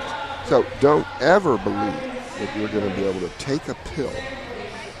do this. So don't ever believe that you're going to be able to take a pill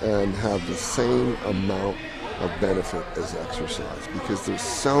and have the same amount of benefit as exercise, because there's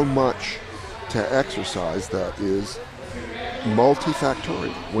so much to exercise that is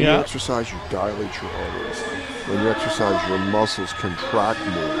multifactorial. When you exercise, you dilate your arteries. When you exercise, your muscles contract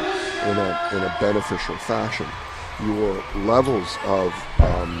more in a beneficial fashion. Your levels of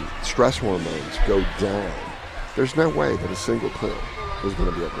stress hormones go down. There's no way that a single pill is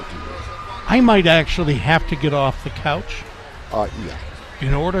going to be able to do this. I might actually have to get off the couch. Yeah.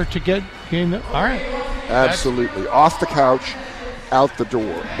 In order to gain the... All right. Absolutely. Off the couch, out the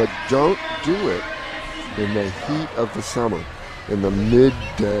door. But don't do it in the heat of the summer, in the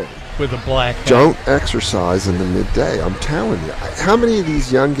midday. With a black hat. Don't exercise in the midday. I'm telling you. How many of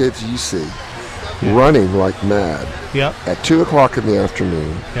these young kids you see running like mad at 2 o'clock in the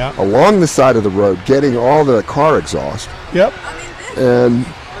afternoon along the side of the road, getting all the car exhaust? And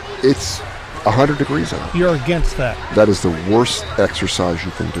it's 100 degrees out. You're against that. That is the worst exercise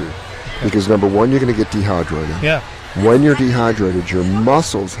you can do. Because number one, you're going to get dehydrated. When you're dehydrated, your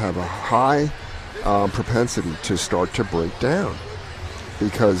muscles have a high propensity to start to break down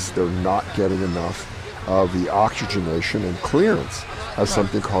because they're not getting enough of the oxygenation and clearance of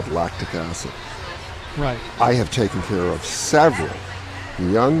something called lactic acid. I have taken care of several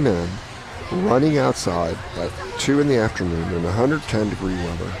young men running outside at 2 in the afternoon in 110 degree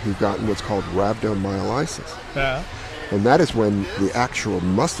weather who've gotten what's called rhabdomyolysis. And that is when the actual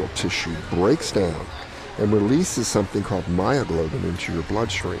muscle tissue breaks down and releases something called myoglobin into your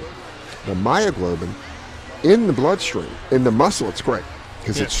bloodstream. Now, myoglobin in the bloodstream, in the muscle, it's great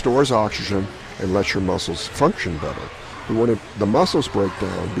because it stores oxygen and lets your muscles function better. But when the muscles break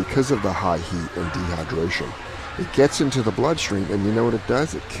down because of the high heat and dehydration, it gets into the bloodstream, and you know what it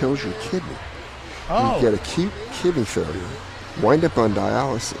does? It kills your kidney. You get acute kidney failure, wind up on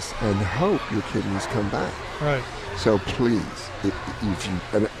dialysis, and hope your kidneys come back. So please,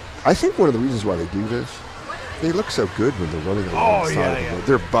 and I think one of the reasons why they do this, they look so good when they're running alongside of the road.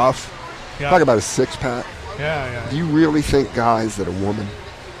 They're buff. Talk about a six-pack. Do you really think, guys, that a woman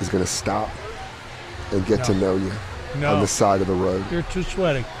is going to stop and get to know you on the side of the road? You're too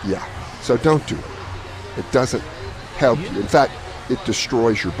sweaty. Yeah. So don't do it. It doesn't help you. In fact, it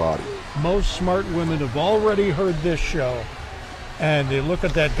destroys your body. Most smart women have already heard this show, and they look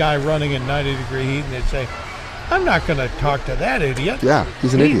at that guy running in 90-degree heat, and they say, I'm not going to talk to that idiot. Yeah,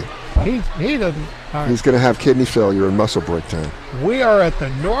 he's an idiot. He doesn't. He's going to have kidney failure and muscle breakdown. We are at the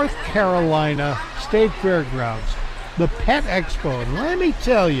North Carolina State Fairgrounds, the Pet Expo. And let me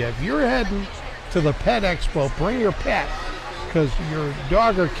tell you, if you're heading to the Pet Expo, bring your pet, because your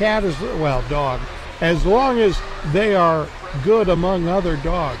dog or cat is, dog, as long as they are good among other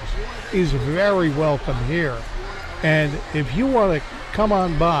dogs, is very welcome here. And if you want to come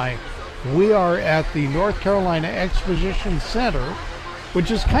on by, we are at the North Carolina Exposition Center, which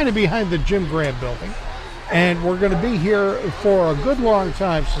is kind of behind the Jim Grant building. And we're going to be here for a good long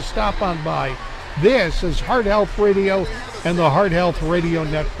time, so stop on by. This is Heart Health Radio and the Heart Health Radio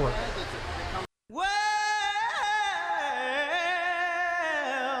Network. Well,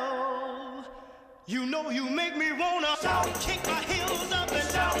 you know you make me wanna...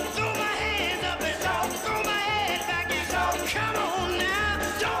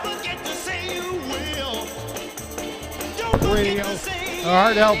 Radio, the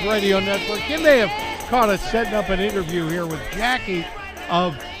Heart Health Radio Network. You may have caught us setting up an interview here with Jackie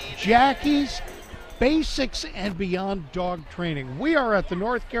of Jackie's Basics and Beyond Dog Training. We are at the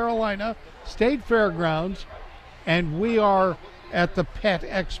North Carolina State Fairgrounds, and we are at the Pet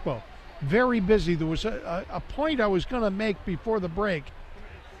Expo. Very busy. There was a point I was going to make before the break.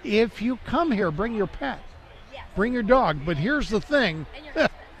 If you come here, bring your pet. Yes. Bring your dog. But here's the thing.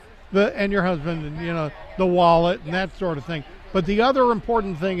 And your husband, and you know, the wallet and that sort of thing. But the other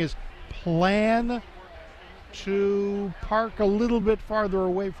important thing is plan to park a little bit farther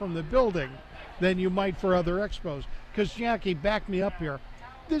away from the building than you might for other expos. Because Jackie, back me up here.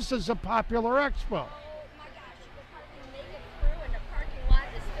 This is a popular expo.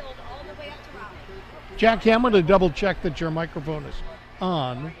 Jackie, I'm going to double check that your microphone is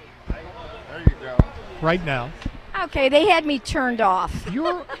on. There you go. Right now. Okay, they had me turned off.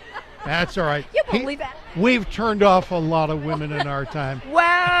 That's all right. You believe that? We've turned off a lot of women in our time.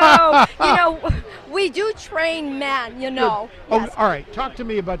 Wow. You know, we do train men, you know. Oh, Yes. all right. Talk to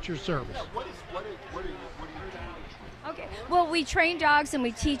me about your service. Okay. Well, we train dogs and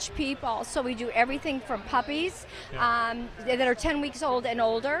we teach people. So we do everything from puppies that are 10 weeks old and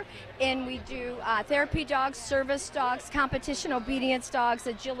older. And we do therapy dogs, service dogs, competition obedience dogs,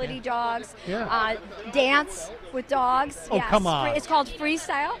 agility dogs, dance with dogs. Oh, come on. It's called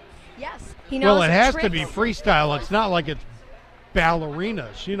freestyle. Yes. He knows Well, it has to tricks. be freestyle. It's not like it's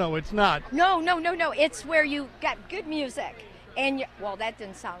ballerinas. You know, it's not. No. It's where you got good music. And, well, that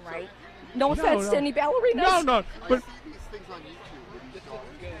didn't sound right. No offense to any ballerinas. No, but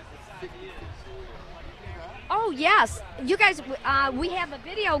Oh, yes. You guys, we have a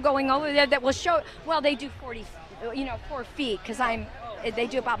video going over there that will show, well, they do 4 feet, because they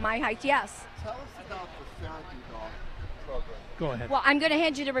do about my height, yes. Tell us about the therapy dog program. go ahead. Well, I'm going to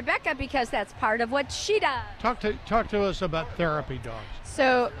hand you to Rebecca because that's part of what she does. Talk to us about therapy dogs.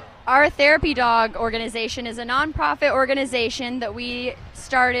 So our therapy dog organization is a nonprofit organization that we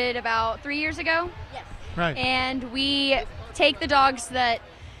started about 3 years ago. Yes. Right. And we take the dogs that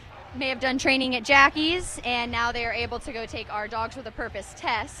may have done training at Jackie's, and now they are able to go take our Dogs with a Purpose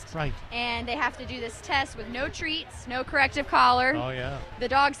test. Right. And they have to do this test with no treats, no corrective collar. Oh, yeah. The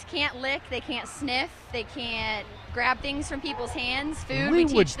dogs can't lick, they can't sniff, they can't grab things from people's hands, food. We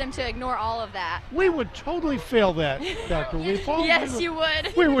We would- teach them to ignore all of that. We would totally fail that, Dr. Weefall. Yes, you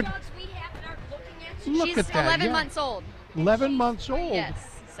would. We would. Dogs we have that are looking at you. Look She's at that. 11 yeah. months old. 11 months old. Yes.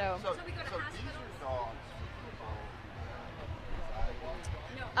 So, So we go to hospitals.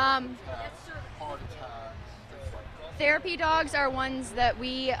 therapy dogs are ones that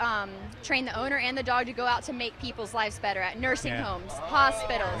we train the owner and the dog to go out to make people's lives better at nursing Yeah. homes,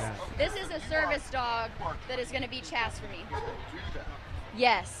 hospitals. This is a service dog that is going to be Chas for me.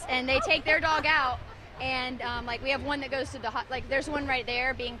 Yes, and they take their dog out, and like we have one that goes to the like. There's one right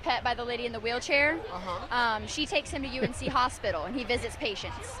there being pet by the lady in the wheelchair. She takes him to UNC Hospital, and he visits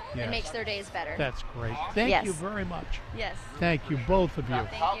patients Yes. and makes their days better. That's great. Thank Yes. you very much. Yes. Thank you, both of you.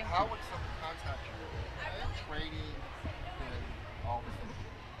 Thank you. How would someone contact you? Training and all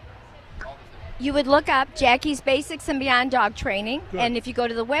this. You would look up Jackie's Basics and Beyond Dog Training, Good. and if you go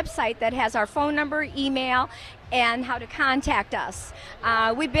to the website, that has our phone number, email, and how to contact us.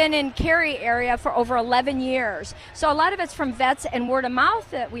 We've been in Cary area for over 11 years, so a lot of it's from vets and word of mouth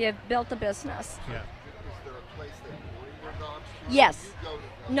that we have built a business. Yeah. Is there a place that you bring your dogs to? Yes. You go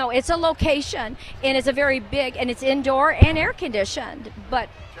to No, it's a location, and it's a very big, and it's indoor and air conditioned. But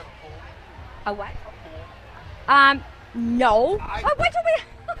a what? No. What do we?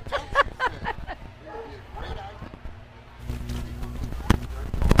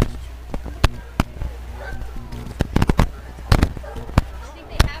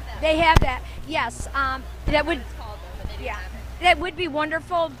 They have that. Yes. That would. Yeah. That would be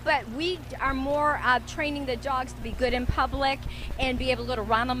wonderful, but we are more training the dogs to be good in public and be able to go to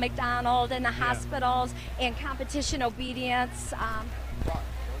Ronald McDonald in the hospitals and competition obedience.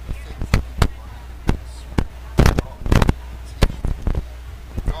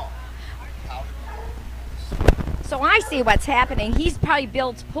 So I see what's happening. He's probably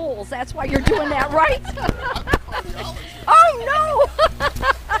builds pools. That's why you're doing that, right? Oh no!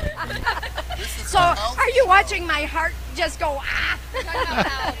 So are you watching my heart just go ah? We're talking about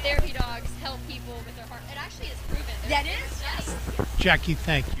how therapy dogs help people with their heart. It actually is proven. That is? Yes. Jackie,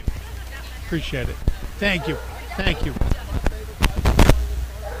 thank you. Appreciate it. Thank you. Thank you. We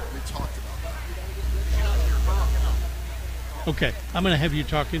talked about that. Okay, I'm going to have you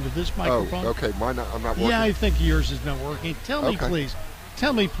talk into this microphone. Oh, okay. Mine, I'm not working. Yeah, I think yours is not working. Tell me, Okay.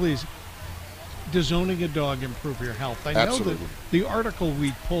 please, does owning a dog improve your health? I know that Absolutely. the article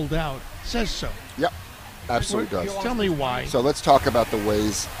we pulled out says so. Yep. Absolutely does. Tell me why. So let's talk about the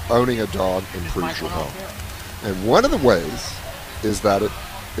ways owning a dog improves your health. And one of the ways is that it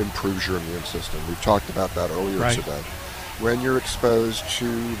improves your immune system. We've talked about that earlier today. When you're exposed to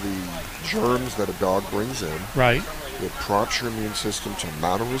the germs that a dog brings in, it prompts your immune system to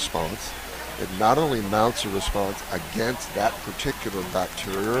mount a response. It not only mounts a response against that particular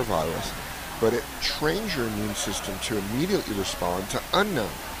bacteria or virus, but it trains your immune system to immediately respond to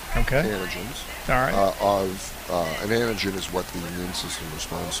unknown antigens. An antigen is what the immune system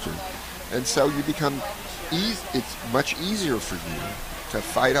responds to. And so you become it's much easier for you to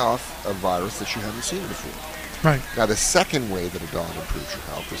fight off a virus that you haven't seen before. Now, the second way that a dog improves your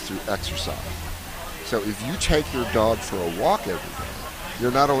health is through exercise. So if you take your dog for a walk every day,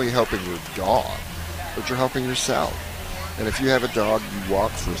 you're not only helping your dog, but you're helping yourself. And if you have a dog, you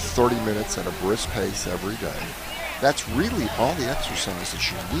walk for 30 minutes at a brisk pace every day. That's really all the exercise that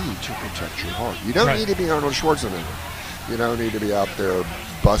you need to protect your heart. You don't need to be Arnold Schwarzenegger. You don't need to be out there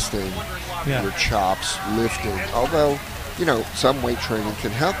busting your chops, lifting. Although, you know, some weight training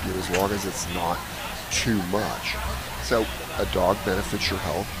can help you as long as it's not too much. So a dog benefits your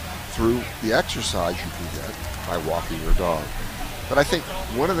health through the exercise you can get by walking your dog. But I think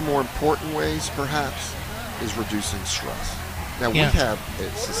one of the more important ways, perhaps, is reducing stress. Now, we have a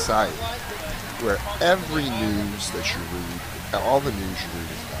society where every news that you read, all the news you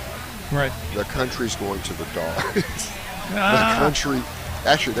read is bad. The country's going to the dogs. The country,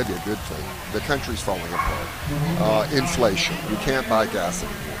 actually, that'd be a good thing. The country's falling apart. Inflation. You can't buy gas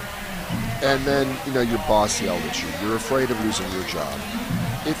anymore. And then, you know, your boss yelled at you. You're afraid of losing your job.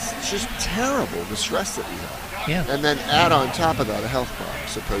 It's just terrible, the stress that we have. And then add on top of that a health problem.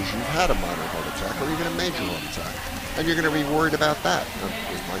 Suppose you've had a minor heart attack or even a major heart attack. And you're going to be worried about that.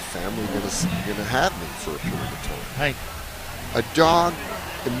 Is my family going to have me for a period of time? A dog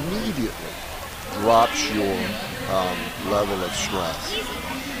immediately drops your level of stress.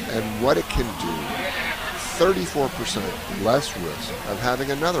 And what it can do, 34% less risk of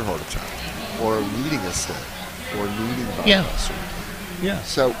having another heart attack or needing a stent or needing bypass surgery.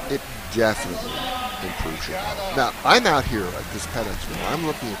 So it definitely improves your health. Now, I'm out here at this pet expo. I'm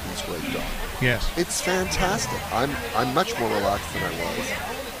looking at these great dogs. It's fantastic. I'm much more relaxed than I was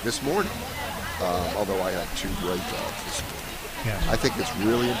this morning, although I had two great dogs this morning. I think it's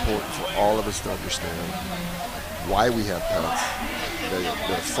really important for all of us to understand why we have pets.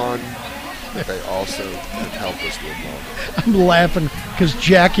 They're fun, but they also can help us live longer. I'm laughing because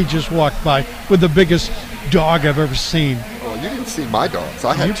Jackie just walked by with the biggest dog I've ever seen. Well, you didn't see my dogs.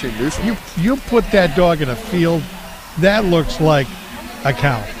 I had two Newfoundlands. You put that dog in a field, that looks like a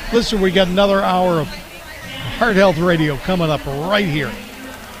cow. Listen, we got another hour of Heart Health Radio coming up right here.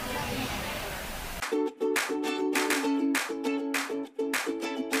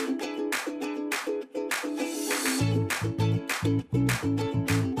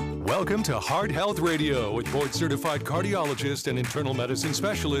 Welcome to Heart Health Radio with board-certified cardiologist and internal medicine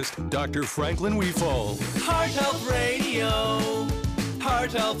specialist, Dr. Franklin Weefald. Heart Health Radio.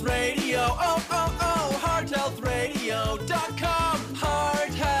 Heart Health Radio. Oh, oh, oh. HeartHealthRadio.com.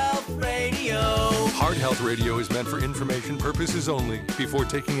 Heart Health Radio. Heart Health Radio is meant for information purposes only. Before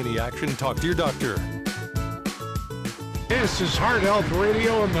taking any action, talk to your doctor. This is Heart Health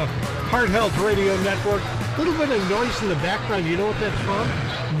Radio and the Heart Health Radio Network. A little bit of noise in the background. You know what that's from?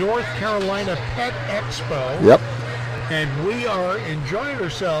 North Carolina Pet Expo. And we are enjoying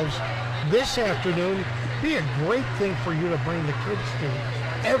ourselves this afternoon. Be a great thing for you to bring the kids to.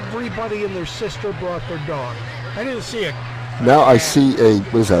 Everybody and their sister brought their dog. I didn't see a... Now I see a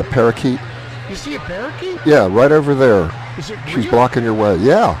parakeet? You see a parakeet? Yeah, right over there. Is it She's real? blocking your way.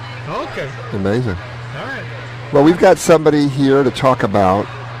 Yeah. Okay. Amazing. All right. Well, we've got somebody here to talk about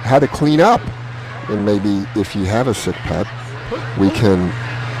how to clean up. And maybe if you have a sick pet, we can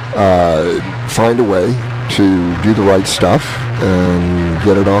find a way to do the right stuff and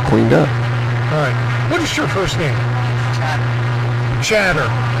get it all cleaned up. All right. What is your first name? Chatter.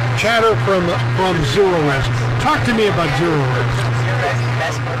 Chatter from Zero Res. Talk to me about Zero Res.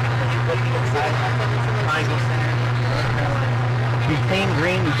 We clean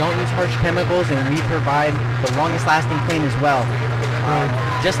green, we don't use harsh chemicals, and we provide the longest lasting clean as well.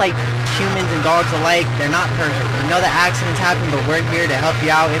 Just like humans and dogs alike, they're not perfect. We know that accidents happen, but we're here to help you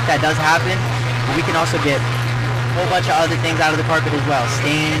out if that does happen. We can also get a whole bunch of other things out of the carpet as well.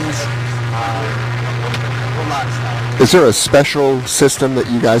 Stains, a whole lot of stuff. Is there a special system that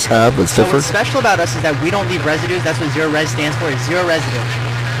you guys have that's So different? what's special about us is that we don't leave residues. That's what Zero Res stands for, is zero residue.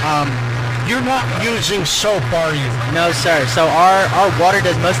 You're not using soap, are you? No, sir. So our water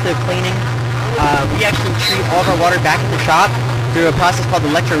does most of the cleaning. We actually treat all of our water back at the shop through a process called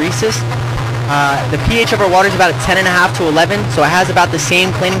electrolysis. The pH of our water is about 10.5 to 11, so it has about the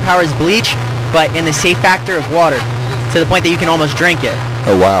same cleaning power as bleach, but in the safe factor of water, to the point that you can almost drink it.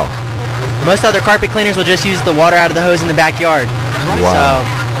 Oh, wow. Most other carpet cleaners will just use the water out of the hose in the backyard. Wow.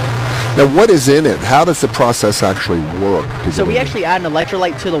 Now, what is in it? How does the process actually work? So we actually add an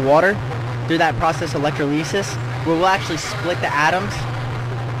electrolyte to the water through that process, electrolysis, where we'll actually split the atoms.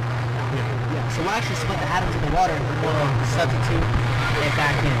 Yeah, so we'll actually split the atoms of the water and we'll substitute it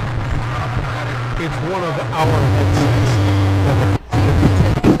back in. It's one of our insights.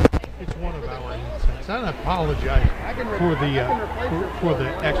 It's one of our insights. I apologize for the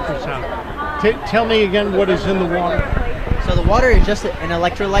extra sound. Tell me again what is in the water. So the water is just an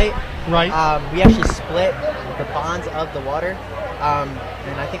electrolyte. Right. We actually split the bonds of the water,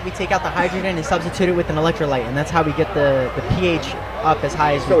 and I think we take out the hydrogen and substitute it with an electrolyte, and that's how we get the pH up as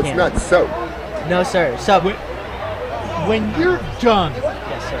high as we can. So it's not soap? No, sir. So when you're done,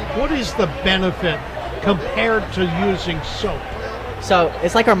 yes, sir. What is the benefit compared to using soap? So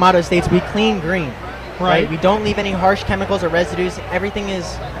it's like our motto states, we clean green. Right. We don't leave any harsh chemicals or residues. Everything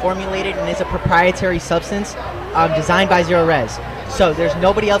is formulated and is a proprietary substance designed by Zero Res. So there's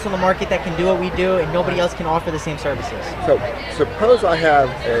nobody else on the market that can do what we do, and nobody else can offer the same services. So suppose I have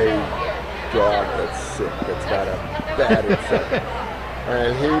a dog that's sick, that's got a bad infection,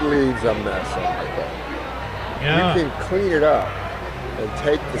 and he leaves a mess on my dog. Yeah. You can clean it up and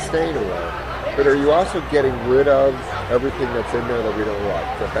take the stain away, but are you also getting rid of everything that's in there that we don't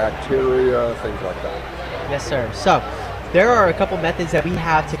like? The bacteria, things like that? Yes, sir. So there are a couple methods that we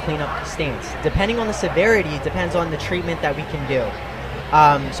have to clean up stains. Depending on the severity, it depends on the treatment that we can do.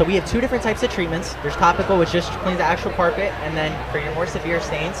 So we have two different types of treatments. There's topical, which just cleans the actual carpet, and then for your more severe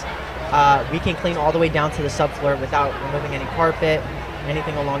stains, we can clean all the way down to the subfloor without removing any carpet,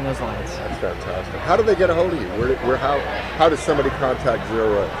 anything along those lines. That's fantastic. How do they get a hold of you? How does somebody contact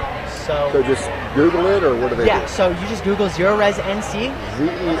Zero Res? So just Google it, or what do they do? Yeah, so you just Google Zero Res NC.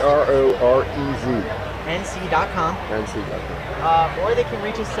 ZEROREZ. NC.com. NC.com. Or they can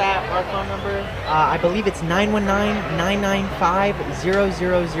reach us at our phone number. I believe it's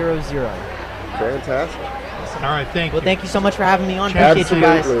 919-995-0000. Fantastic. All right, thank you. Well, thank you so much for having me on. Appreciate you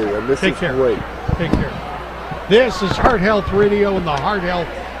guys. Absolutely, and this Take is care. great. Take care. This is Heart Health Radio and the Heart Health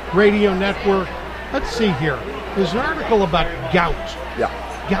Radio Network. Let's see here. There's an article about gout. Yeah.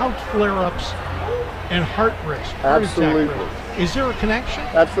 Gout flare-ups and heart risk. Absolutely. Is there a connection?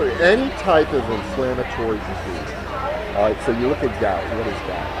 Absolutely. Any type of inflammatory disease. All right, so you look at gout. What is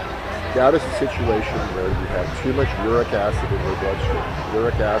gout? Gout is a situation where you have too much uric acid in your bloodstream.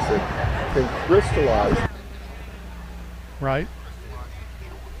 Uric acid can crystallize. Right.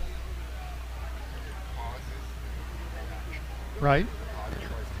 Right.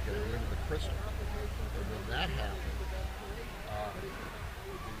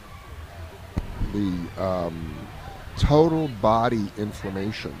 The total body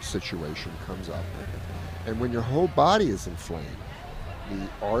inflammation situation comes up. And when your whole body is inflamed, the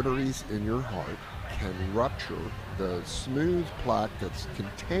arteries in your heart can rupture the smooth plaque that's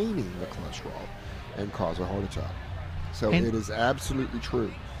containing the cholesterol and cause a heart attack. So it is absolutely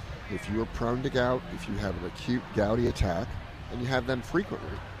true. If you are prone to gout, if you have an acute gouty attack, and you have them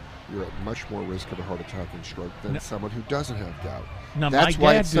frequently, you're at much more risk of a heart attack and stroke than someone who doesn't have gout. Now, that's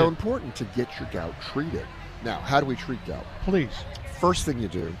why it's so important to get your gout treated. Now, how do we treat gout? Please. First thing you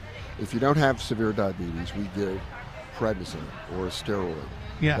do, if you don't have severe diabetes, we give prednisone or a steroid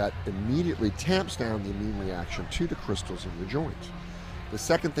that immediately tamps down the immune reaction to the crystals in your joints. The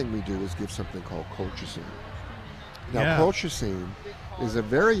second thing we do is give something called colchicine. Now, colchicine is a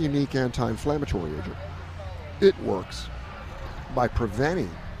very unique anti-inflammatory agent. It works by preventing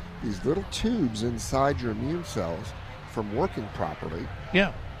these little tubes inside your immune cells from working properly,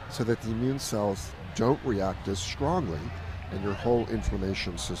 so that the immune cells don't react as strongly, and your whole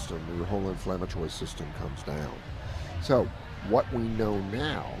inflammation system, your whole inflammatory system comes down. So what we know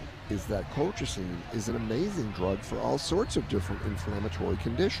now is that colchicine is an amazing drug for all sorts of different inflammatory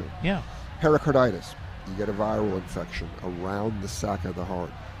conditions. Pericarditis, you get a viral infection around the sac of the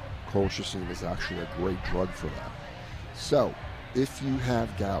heart. Colchicine is actually a great drug for that. So if you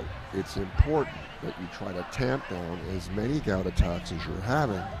have gout, it's important that you try to tamp down as many gout attacks as you're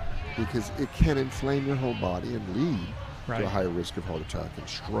having, because it can inflame your whole body and lead to a higher risk of heart attack and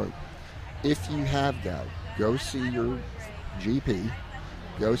stroke. If you have gout, go see your GP,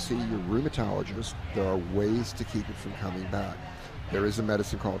 go see your rheumatologist. There are ways to keep it from coming back. There is a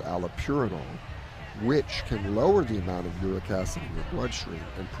medicine called allopurinol, which can lower the amount of uric acid in your bloodstream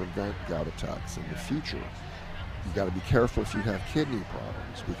and prevent gout attacks in the future. You've got to be careful if you have kidney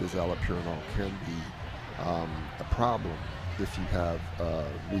problems, because allopurinol can be a problem if you have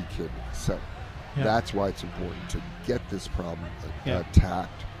weak kidneys. So Yeah. That's why it's important to get this problem Yeah.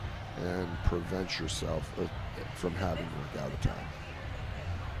 attacked and prevent yourself from having a gout attack.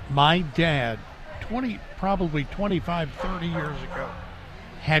 My dad, probably 25, 30 years ago,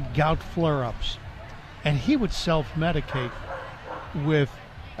 had gout flare-ups, and he would self-medicate with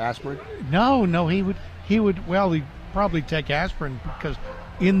aspirin. No, he'd probably take aspirin, because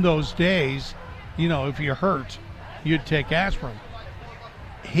in those days, if you hurt, you'd take aspirin.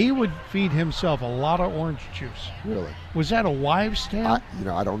 He would feed himself a lot of orange juice. Really? Was that a wives' tale?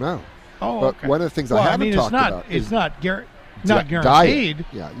 I don't know. Oh, but okay. one of the things I haven't talked about is is not guaranteed. Diet.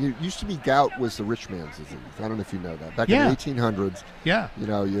 Yeah, it used to be gout was the rich man's disease. I don't know if you know that. Back in the 1800s,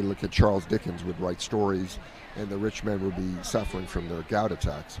 you look at Charles Dickens would write stories, and the rich men would be suffering from their gout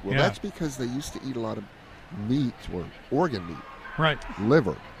attacks. Well, that's because they used to eat a lot of meat, or organ meat. Right.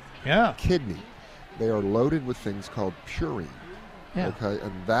 Liver. Yeah. Kidney. They are loaded with things called purine. Yeah. Okay,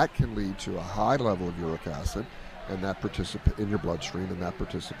 and that can lead to a high level of uric acid, and that participates in your bloodstream, and that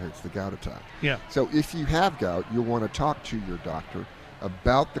participates the gout attack. Yeah. So if you have gout, you'll want to talk to your doctor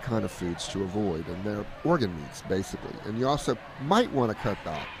about the kind of foods to avoid, and they're organ meats, basically. And you also might want to cut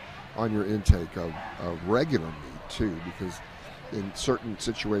back on your intake of regular meat, too, because in certain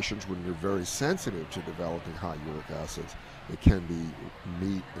situations when you're very sensitive to developing high uric acids, it can be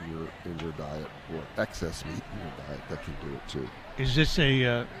meat in your diet, or excess meat in your diet that can do it, too. Is this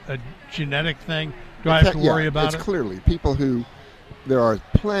a genetic thing? Do I have to worry about it? It's clearly people who. There are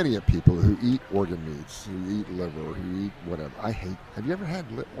plenty of people who eat organ meats, who eat liver, who eat whatever. Have you ever had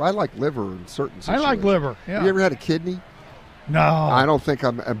I like liver in certain situations. I like liver, yeah. Have you ever had a kidney? No. I don't think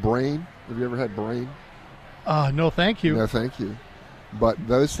I'm a brain. Have you ever had brain? No, thank you. No, thank you. But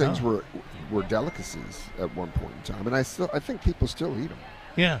those things were delicacies at one point in time, and I think people still eat them.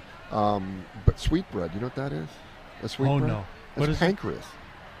 Yeah. But sweetbread, you know what that is? A sweetbread? Oh, no. What is pancreas.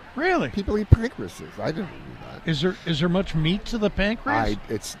 Really? People eat pancreases. I didn't know that. Is there much meat to the pancreas?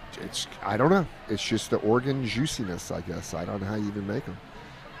 I don't know. It's just the organ juiciness, I guess. I don't know how you even make them.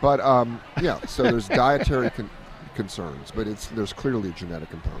 But so there's dietary concerns, but there's clearly a genetic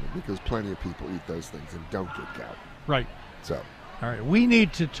component, because plenty of people eat those things and don't get gout. Right. So. All right. We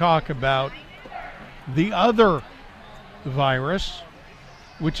need to talk about the other virus,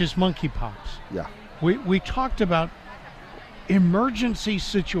 which is monkeypox. Yeah. We talked about emergency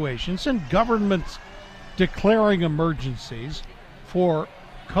situations and governments declaring emergencies for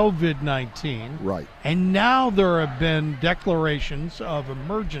COVID-19. Right. And now there have been declarations of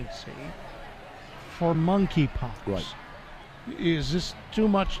emergency for monkeypox. Right. Is this too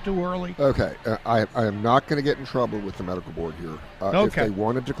much too early? Okay. I am not going to get in trouble with the medical board here. If they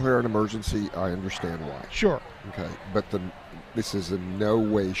want to declare an emergency, I understand why. Sure. Okay. But this is in no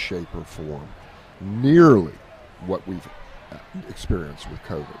way, shape, or form nearly what we've experienced with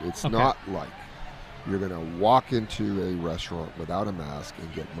COVID. It's not like you're going to walk into a restaurant without a mask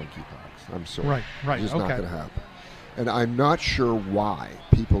and get monkeypox. I'm sorry. Right. It's not going to happen. And I'm not sure why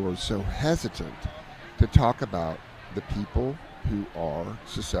people are so hesitant to talk about the people who are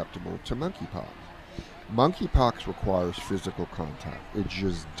susceptible to monkeypox. Monkeypox requires physical contact. It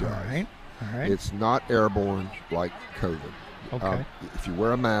just does. All right. It's not airborne like COVID. Okay. If you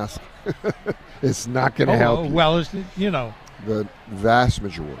wear a mask, it's not going to help you. Well, The vast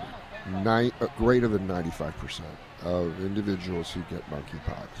majority, greater than 95% of individuals who get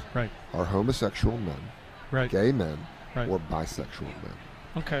monkeypox are homosexual men, gay men, or bisexual men.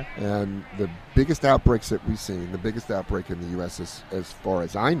 Okay. And the biggest outbreaks that we've seen, the biggest outbreak in the U.S., as far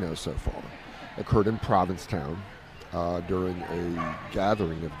as I know so far, occurred in Provincetown during a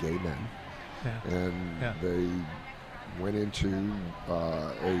gathering of gay men. Yeah. And they went into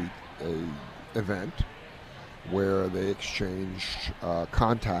a event where they exchanged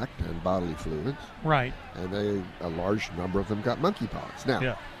contact and bodily fluids. Right. And a large number of them got monkeypox.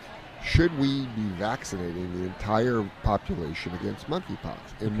 Now, should we be vaccinating the entire population against monkeypox?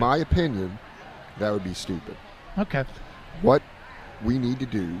 In my opinion, that would be stupid. Okay. What we need to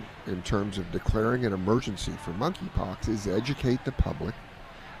do in terms of declaring an emergency for monkeypox is educate the public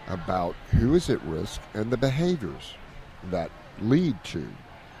about who is at risk and the behaviors that lead to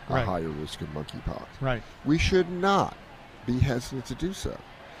a higher risk of monkeypox. Right. We should not be hesitant to do so,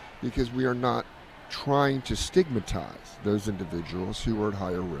 because we are not trying to stigmatize those individuals who are at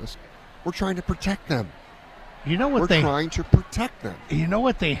higher risk. We're trying to protect them. You know what We're trying to protect them. You know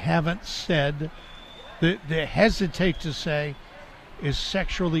what they haven't said, that they hesitate to say, is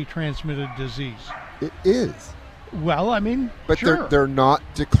sexually transmitted disease. It is. Well, I mean, but sure. they're not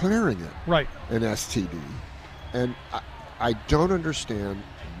declaring it an STD. And I don't understand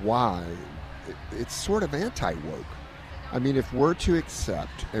why. It's sort of anti-woke. I mean, if we're to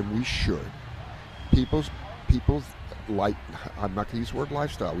accept, and we should, people's like, I'm not going to use the word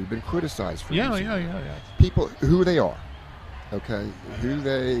lifestyle. We've been criticized for using Yeah. people, who they are, okay, who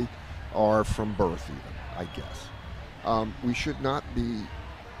they are from birth even, I guess. We should not be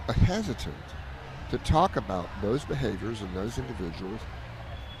hesitant to talk about those behaviors and those individuals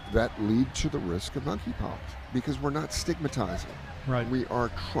that lead to the risk of monkeypox, because we're not stigmatizing. Right. We are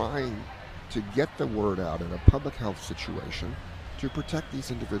trying to get the word out in a public health situation to protect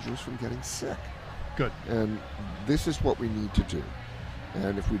these individuals from getting sick. Good. And this is what we need to do.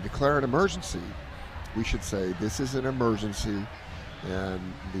 And if we declare an emergency, we should say this is an emergency, and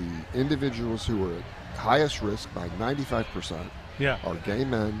the individuals who are at highest risk by 95% are gay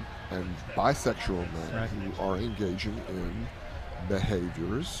men and bisexual men who are engaging in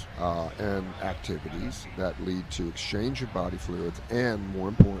behaviors and activities that lead to exchange of body fluids and, more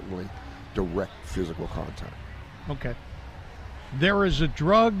importantly, direct physical contact. Okay. There is a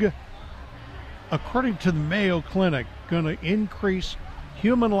drug, according to the Mayo Clinic, going to increase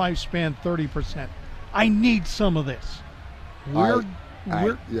human lifespan 30%. I need some of this.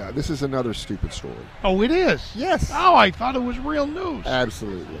 Yeah, this is another stupid story. Oh, it is? Yes. Oh, I thought it was real news.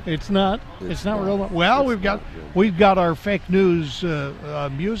 Absolutely. It's not. It's not real. Well, we've got our fake news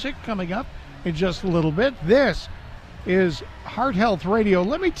music coming up in just a little bit. This is Heart Health Radio.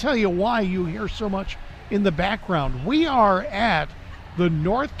 Let me tell you why you hear so much in the background. We are at the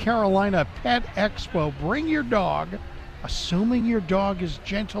North Carolina Pet Expo. Bring your dog, assuming your dog is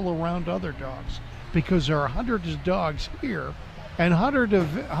gentle around other dogs, because there are hundreds of dogs here and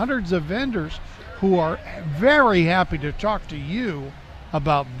hundreds of vendors who are very happy to talk to you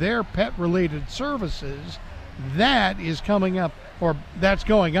about their pet-related services. That is coming up, or that's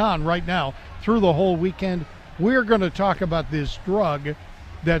going on right now through the whole weekend. We're going to talk about this drug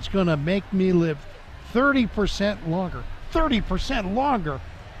that's going to make me live 30% longer. 30% longer.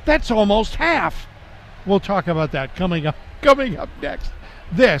 That's almost half. We'll talk about that coming up next.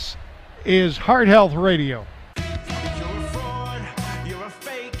 This is Heart Health Radio. You're a fraud, you're a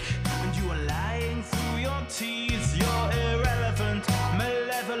fake, and you are lying through your teeth. You're irrelevant,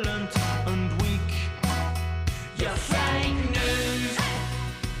 malevolent, and weak. You're fake news.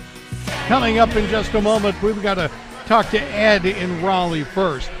 Coming up in just a moment, we've got to talk to Ed in Raleigh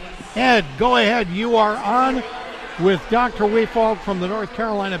first. Ed, go ahead. You are on with Dr. Weefald from the North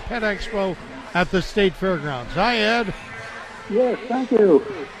Carolina Pet Expo at the State Fairgrounds. Hi, Ed. Yes, thank you.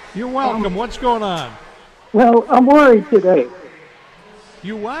 You're welcome. What's going on? Well, I'm worried today.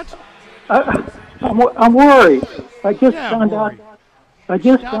 You what? I'm worried. I just found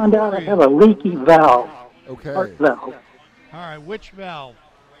out I have a leaky valve. Okay. Heart valve. All right, which valve?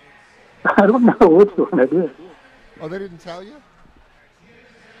 I don't know which one it is. Oh, they didn't tell you?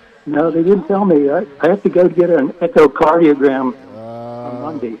 No, they didn't tell me. I have to go get an echocardiogram on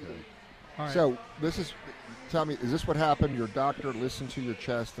Monday. Okay. Right. So tell me, is this what happened? Your doctor listened to your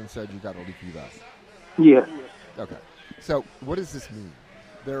chest and said you got a leaky valve? Yes. Okay. So what does this mean?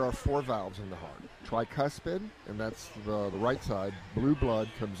 There are 4 valves in the heart. Tricuspid, and that's the right side. Blue blood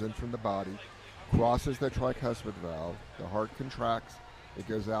comes in from the body, crosses the tricuspid valve. The heart contracts. It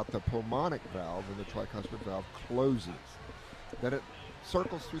goes out the pulmonic valve, and the tricuspid valve closes. Then it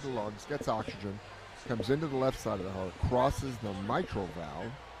circles through the lungs, gets oxygen, comes into the left side of the heart, crosses the mitral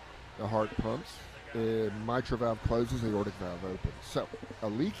valve. The heart pumps. The mitral valve closes, the aortic valve opens. So a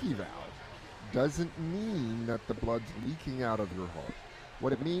leaky valve doesn't mean that the blood's leaking out of your heart.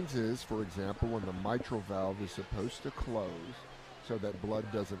 What it means is, for example, when the mitral valve is supposed to close so that blood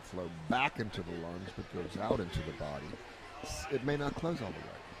doesn't flow back into the lungs but goes out into the body, it may not close all the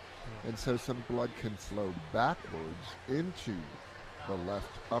way. And so some blood can flow backwards into the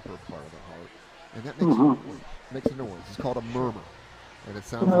left upper part of the heart, and that makes a noise. Makes a noise. It's called a murmur. And it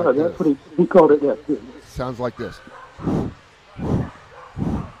sounds like that's this. what he called it. That. Sounds like this.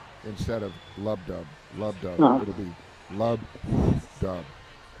 Instead of lub-dub, it'll be lub-dub,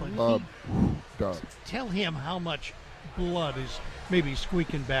 lub-dub. Tell him how much blood is maybe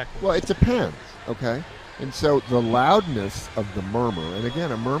squeaking backwards. Well, it depends, okay? And so the loudness of the murmur, and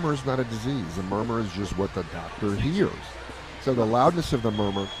again, a murmur is not a disease. A murmur is just what the doctor hears. So the loudness of the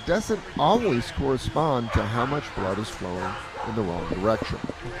murmur doesn't always correspond to how much blood is flowing in the wrong direction.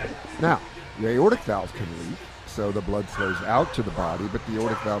 Now, the aortic valve can leak, so the blood flows out to the body, but the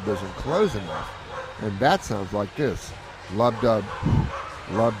aortic valve doesn't close enough. And that sounds like this. Lub-dub,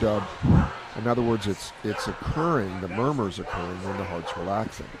 lub-dub. In other words, it's occurring, the murmur's occurring when the heart's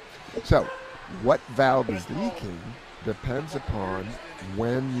relaxing. So, what valve is leaking depends upon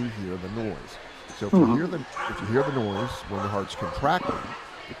when you hear the noise. So if you hear the noise when the heart's contracting,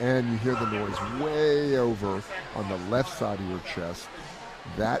 and you hear the noise way over on the left side of your chest,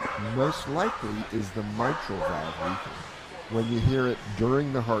 that most likely is the mitral valve leaking. When you hear it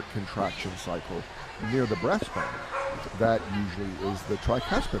during the heart contraction cycle near the breastbone, that usually is the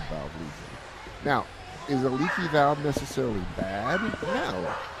tricuspid valve leaking. Now, is a leaky valve necessarily bad?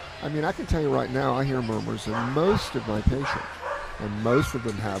 No. I mean, I can tell you right now, I hear murmurs in most of my patients, and most of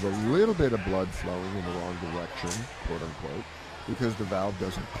them have a little bit of blood flowing in the wrong direction, quote unquote, because the valve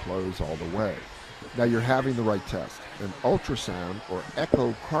doesn't close all the way. Now, you're having the right test. An ultrasound or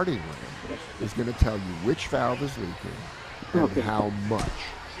echocardiogram is going to tell you which valve is leaking and how much.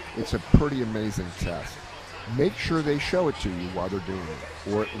 It's a pretty amazing test. Make sure they show it to you while they're doing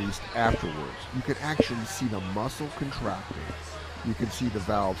it, or at least afterwards. You can actually see the muscle contracting. You can see the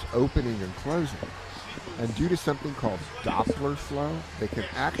valves opening and closing. And due to something called Doppler flow, they can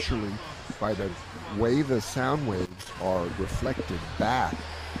actually, by the way the sound waves are reflected back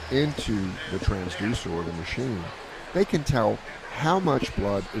into the transducer or the machine, they can tell how much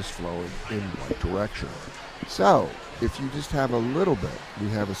blood is flowing in what direction. So, if you just have a little bit, we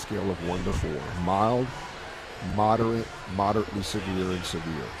have a scale of 1 to 4. Mild, moderate, moderately severe, and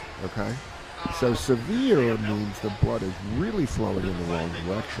severe. Okay? So severe means the blood is really flowing in the wrong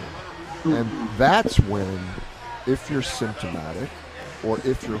direction. And that's when, if you're symptomatic, or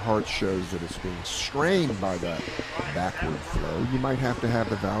if your heart shows that it's being strained by that backward flow, you might have to have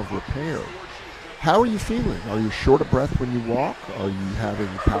the valve repaired. How are you feeling? Are you short of breath when you walk? Are you having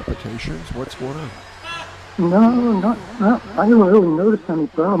palpitations? What's going on? No. I haven't really noticed any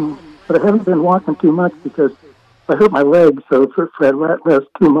problem, but I haven't been walking too much because I hurt my leg. So for the last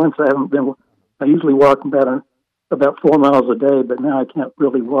 2 months, I haven't been. I usually walk about 4 miles a day, but now I can't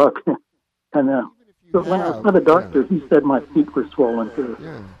really walk. And but when I saw the doctor, he said my feet were swollen too.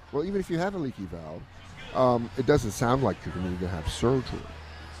 Yeah. Well, even if you have a leaky valve, it doesn't sound like you're going to need to have surgery.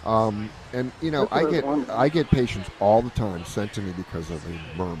 And you know, I get patients all the time sent to me because of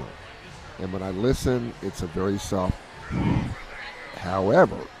a murmur, and when I listen, it's a very soft.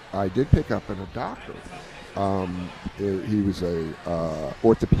 However, I did pick up on a doctor. He was a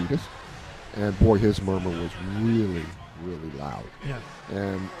orthopedist, and boy, his murmur was really, really loud. Yeah.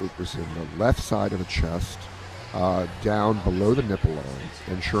 And it was in the left side of the chest, down below the nipple line,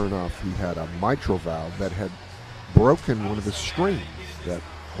 and sure enough, he had a mitral valve that had broken one of the strings that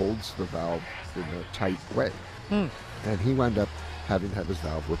holds the valve in a tight way. And he wound up having to have his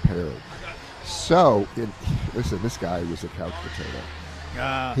valve repaired. So, listen, this guy was a couch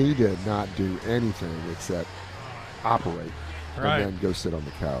potato. He did not do anything except operate and then go sit on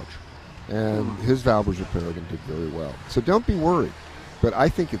the couch. And his valve was repaired and did very well. So don't be worried. But I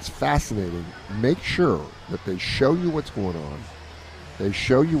think it's fascinating. Make sure that they show you what's going on. They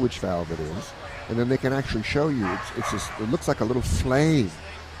show you which valve it is. And then they can actually show you. It looks like a little flame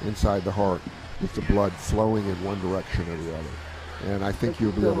inside the heart with the blood flowing in one direction or the other. And I think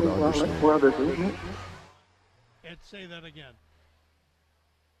you'll be able to understand. Ed, say that again.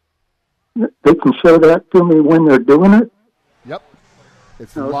 They can show that to me when they're doing it? Yep.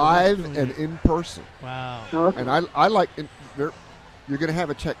 It's live and in person. Wow. Okay. And I like, you're going to have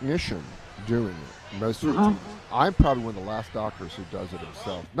a technician doing it most of the time. I'm probably one of the last doctors who does it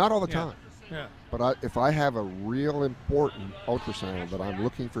himself. Not all the time. Yeah. But if I have a real important ultrasound that I'm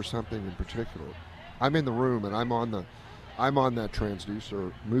looking for something in particular, I'm in the room and I'm on that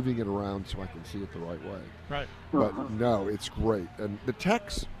transducer, moving it around so I can see it the right way. Right. But no, it's great. And the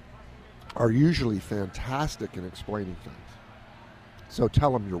techs are usually fantastic in explaining things. So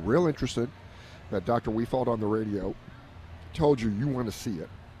tell them you're real interested, that Dr. Weefald on the radio told you want to see it.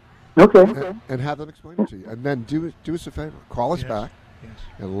 Okay. And have them explain it to you. And then do us a favor. Call us back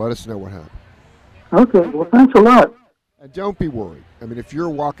and let us know what happened. Okay. Well, thanks a lot. And don't be worried. I mean, if you're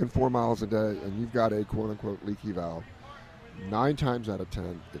walking 4 miles a day and you've got a quote-unquote leaky valve, 9 times out of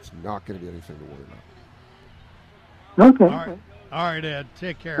 10, it's not going to be anything to worry about. Okay. All right, Ed.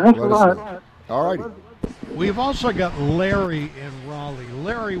 Take care. Thanks a lot. All righty. We've also got Larry in Raleigh.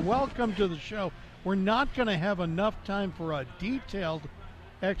 Larry, welcome to the show. We're not going to have enough time for a detailed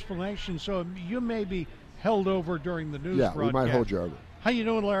explanation, so you may be held over during the news broadcast. We might hold you over. How you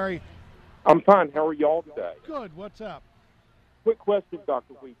doing, Larry? I'm fine. How are y'all today? Good. What's up? Quick question,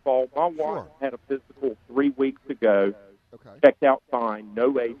 Dr. Weefald. My wife had a physical 3 weeks ago. Okay. Checked out fine.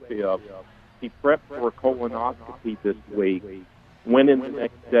 No AFib. She prepped for a colonoscopy this week. Went in the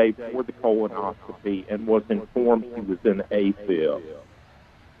next day for the colonoscopy and was informed she was in AFib.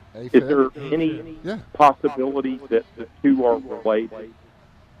 Is there any possibility that the two are related?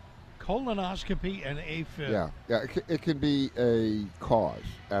 Colonoscopy and AFib. Yeah, it can be a cause,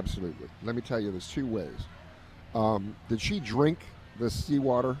 absolutely. Let me tell you, there's 2 ways. Did she drink the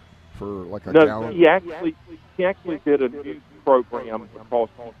seawater for like a gallon? No, she actually did a new program because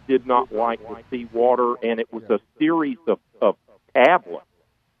she did not like the seawater, and it was a series of tablets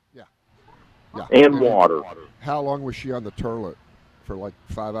and water. How long was she on the toilet? For like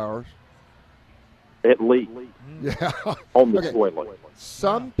 5 hours? At least. Yeah. On the toilet.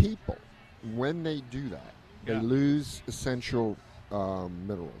 Some people, when they do that, they lose essential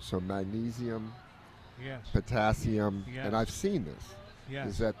minerals. So magnesium, potassium, and I've seen this,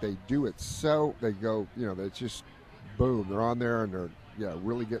 is that they do it so they go, they just, boom, they're on there and they're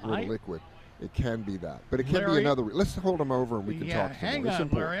really getting rid of liquid. It can be that. But it can be another. Let's hold them over and we can talk to them. Hang on,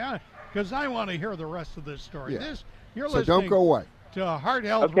 Larry, because I want to hear the rest of this story. Yeah. You're so listening don't go away. To Heart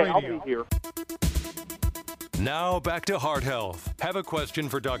Health Okay, Radio. I'll be here. Now back to Heart Health. Have a question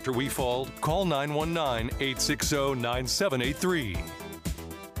for Dr. Weefald? Call 919-860-9783.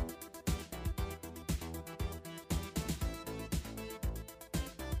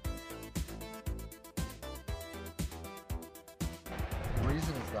 The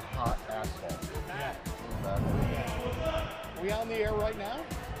reason is the hot asphalt. Are we on the air right now?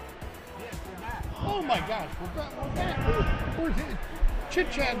 Yes, we're back. Oh my gosh, we're back. We're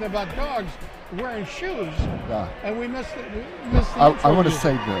chit-chatting about dogs wearing shoes, and we missed the I want to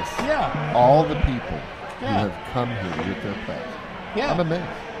say this. Yeah. All the people who have come here with their pets, I'm amazed.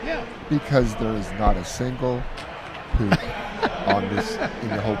 Yeah. Because there is not a single poop on this in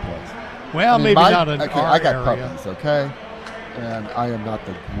the whole place. Well, maybe not in our I got area. puppies, okay? And I am not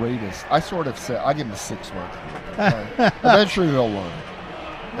the greatest. I sort of say, I give them 6 months. Okay? Eventually they'll learn.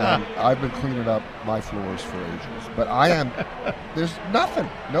 And I've been cleaning up my floors for ages. But there's nothing.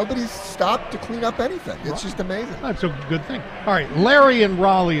 Nobody's stopped to clean up anything. It's just amazing. That's a good thing. All right, Larry in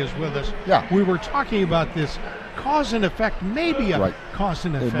Raleigh is with us. Yeah. We were talking about this cause and effect, maybe a cause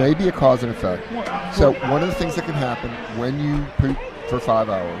and effect. It may be a cause and effect. So one of the things that can happen when you poop for 5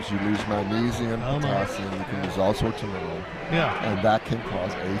 hours, you lose magnesium, potassium, you can lose all sorts of minerals. Yeah. And that can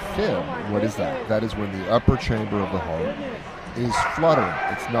cause a fib. What is that? That is when the upper chamber of the heart is fluttering.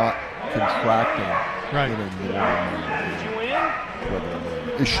 It's not contracting in a normal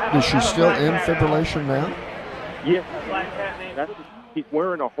manner. Is she still in fibrillation now? Yes. She's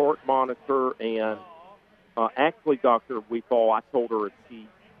wearing a heart monitor, and actually, Dr. Weefald, I told her if she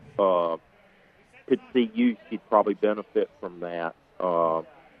could see you, she'd probably benefit from that.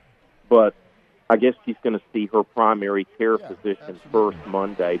 But I guess she's going to see her primary care physician first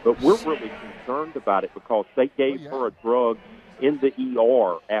Monday. But we're really concerned about it because they gave her a drug in the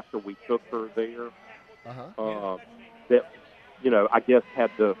ER after we took her there that, I guess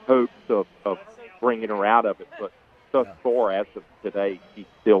had the hopes of bringing her out of it. But thus far, as of today, she's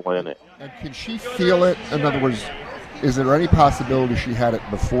still in it. And can she feel it? In other words, is there any possibility she had it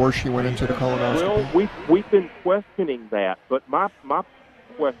before she went into the colonoscopy? Well, we've been questioning that. But my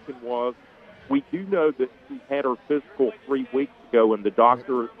question was, we do know that she had her physical 3 weeks ago, and her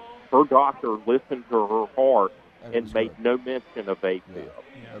doctor listened to her heart and made no mention of AFib. Yeah.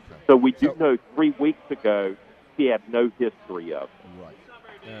 Okay. So we do know 3 weeks ago she had no history of it. Right.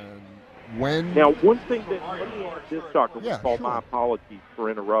 And now, one thing that, let me add this, Dr. Weefald, my apologies for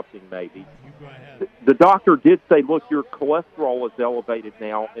interrupting maybe. You go ahead. The doctor did say, look, your cholesterol is elevated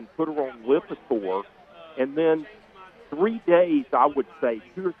now, and put her on Lipitor, and then 3 days, I would say,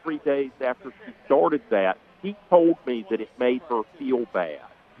 2 or 3 days after she started that, he told me that it made her feel bad.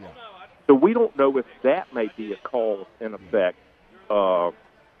 Yeah. So we don't know if that may be a cause and effect for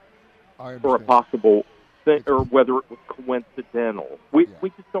a possible thing, or whether it was coincidental. We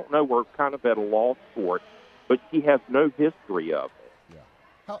just don't know. We're kind of at a loss for it. But she has no history of it.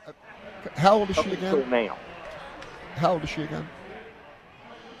 Yeah. How old is she again? Until now. How old is she again?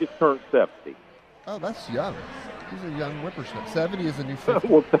 She just turned 70. Oh, that's young. She's a young whippersnapper. 70 is a new 50.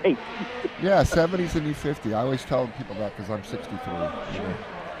 Well, thank you. Yeah, 70 is a new 50. I always tell people that because I'm 63.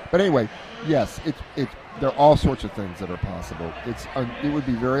 But anyway, yes, there are all sorts of things that are possible. It would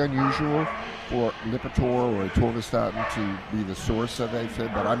be very unusual for Lipitor or atorvastatin to be the source of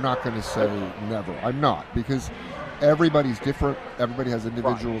AFib, but I'm not going to say never. I'm not, because everybody's different. Everybody has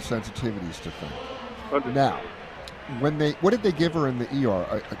individual sensitivities to things. Now, what did they give her in the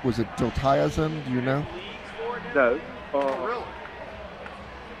ER? Was it diltiazem? Do you know? No.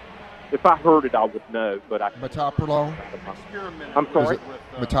 If I heard it, I would know, but I... Metoprolol? I'm sorry?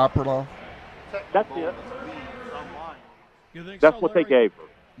 Metoprolol? That's it. That's what they gave her.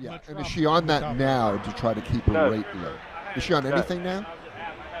 Yeah, and is she on that now to try to keep her rate low? Is she on anything now?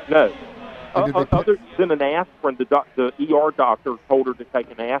 No. Other than an aspirin, the ER doctor told her to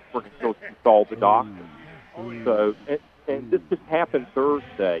take an aspirin until she saw the doctor. So, and this just happened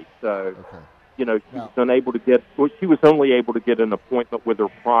Thursday, so... She was unable to get. Well, she was only able to get an appointment with her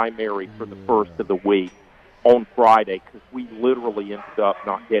primary for the first of the week, on Friday because we literally ended up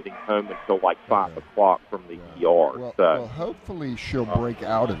not getting home until like 5 o'clock from the ER. Well, hopefully she'll break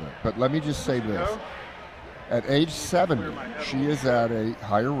out of it. But let me just say this. At age 70, she is at a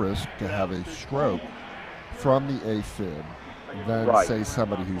higher risk to have a stroke from the AFib than, say,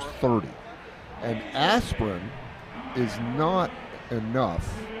 somebody who's 30. And aspirin is not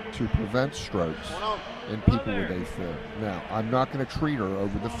enough to prevent strokes in people with AFib. Now, I'm not going to treat her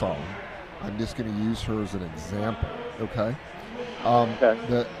over the phone. I'm just going to use her as an example, okay?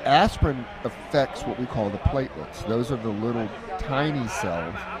 The aspirin affects what we call the platelets. Those are the little tiny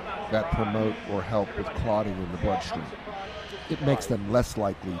cells that promote or help with clotting in the bloodstream. It makes them less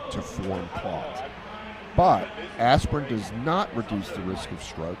likely to form clots. But aspirin does not reduce the risk of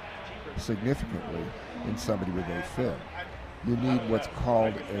stroke significantly in somebody with AFib. You need what's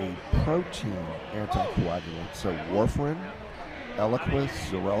called a protein anticoagulant. So warfarin, Eliquis,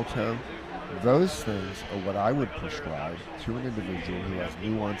 Xarelto, those things are what I would prescribe to an individual who has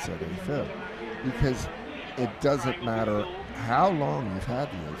new onset AFib, because it doesn't matter how long you've had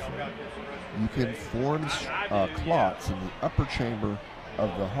the AFib. You can form clots in the upper chamber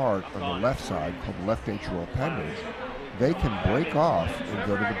of the heart on the left side called the left atrial appendage. They can break off and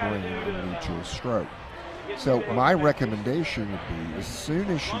go to the brain and lead to a stroke. So my recommendation would be, as soon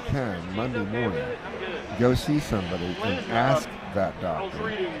as she can, Monday morning, go see somebody and ask that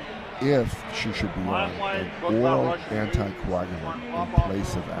doctor if she should be on an oral anticoagulant in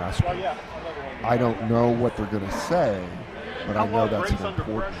place of aspirin. I don't know what they're going to say, but I know that's an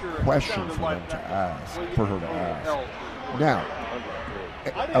important question for them to ask, for her to ask. Now,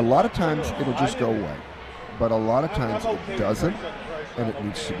 a lot of times it'll just go away, but a lot of times it doesn't, and it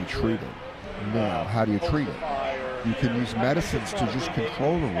needs to be treated. Now, how do you treat it? You can use medicines to just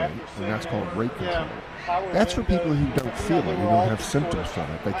control the rate, and that's called rate control. That's for people who don't feel it, who don't have symptoms from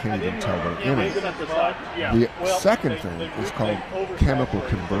it. They can't even tell they're in it. The second thing is called chemical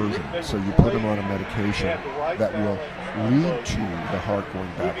conversion. So you put them on a medication that will lead to the heart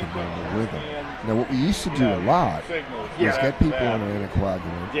going back in normal rhythm. Now, what we used to do a lot is get people on an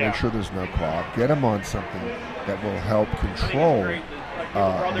anticoagulant, make sure there's no clot, get them on something that will help control the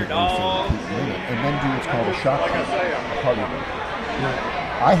AFib, and then do what's called a shock treatment.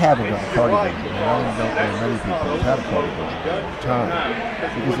 I haven't done a cardioversion, and I don't know many people who've had a cardioversion at the time,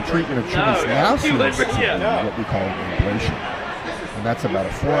 because the treatment of choice now seems to be what we call an ablation. And that's about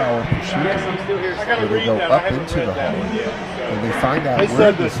a 4-hour procedure where they go up into the heart and they find out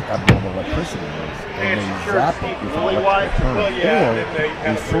where this abnormal electricity is, and they zap it with an electrical current, or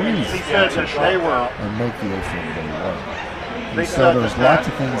they freeze that tissue and make the AFib go away. And so there's lots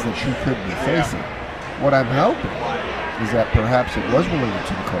of things that she could be facing. What I'm hoping is that perhaps it was related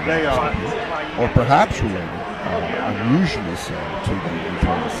to the colonoscopy, or perhaps related, unusually so, to the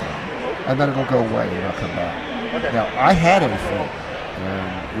appendicectomy, and then it'll go away and it'll come back. Now, I had AFib,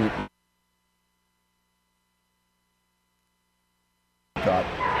 and it got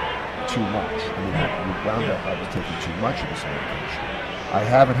too much. I mean, we wound up, I was taking too much of this medication. I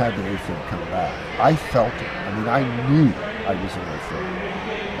haven't had the AFib come back. I felt it. I mean, I knew I was in AFib.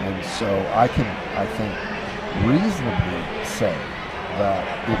 And so I can, I think, reasonably say that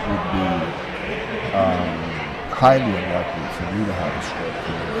it would be highly unlikely for me to have a stroke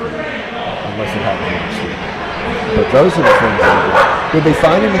unless it happened in sleep. But those are the things they did. Did they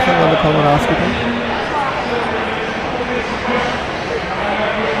find anything on the colonoscopy?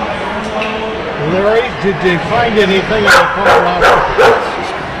 Larry, did they find anything on the colonoscopy?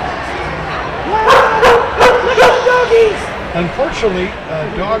 Look at the doggies! Unfortunately,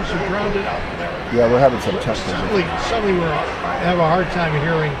 dogs are drowned out there. Yeah, we're having some technical. Suddenly we have a hard time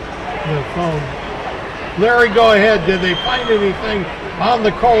hearing the phone. Larry, go ahead. Did they find anything on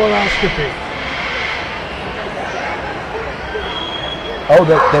the colonoscopy? Oh,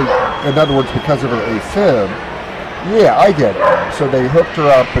 in other words, because of her AFib. Yeah, I get it. So they hooked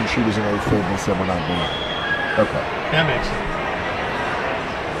her up and she was in AFib and said, we're not doing it. Okay. That makes sense.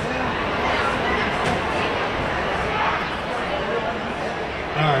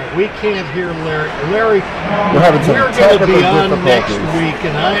 All right, we can't hear Larry. Larry, we're going to be on next week,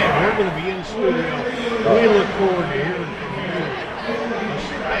 and we're going to be in studio. We look forward to hearing from you,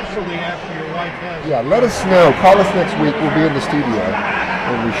 especially after your wife has. Yeah, let us know. Call us next week. We'll be in the studio,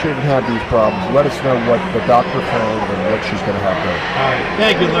 and we shouldn't have these problems. Let us know what the doctor found and what she's going to have done. All right,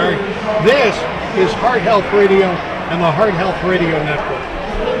 thank you, Larry. This is Heart Health Radio and the Heart Health Radio Network.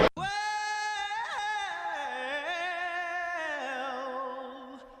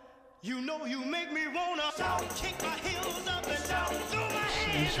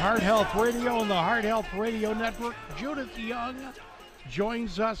 Heart Health Radio and the Heart Health Radio Network. Judith Young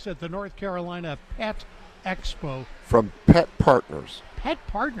joins us at the North Carolina Pet Expo. From Pet Partners. Pet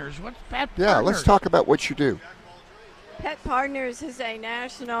Partners? What's Pet Partners? Yeah, let's talk about what you do. Pet Partners is a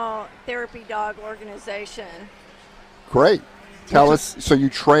national therapy dog organization. Great. Tell us, so you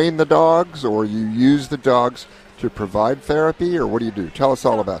train the dogs or you use the dogs to provide therapy, or what do you do? Tell us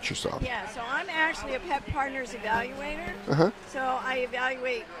all about yourself. Yeah, so I'm actually a Pet Partners evaluator. Uh-huh. So I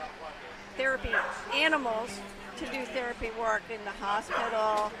evaluate therapy animals to do therapy work in the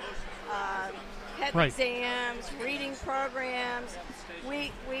hospital, pet Right. exams, reading programs.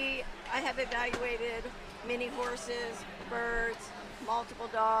 I have evaluated mini horses, birds, multiple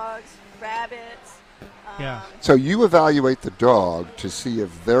dogs, rabbits. Yeah. So you evaluate the dog to see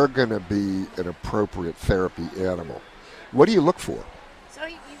if they're going to be an appropriate therapy animal. What do you look for? So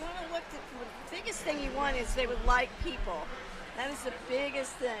you want to look at the biggest thing you want is they would like people. That is the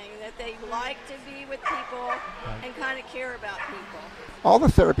biggest thing, that they like to be with people and kind of care about people. All the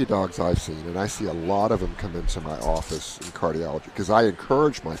therapy dogs I've seen, and I see a lot of them come into my office in cardiology, because I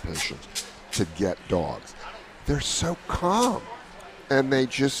encourage my patients to get dogs. They're so calm, and they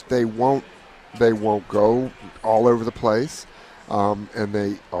won't go all over the place, and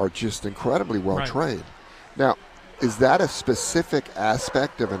they are just incredibly well trained. Now, is that a specific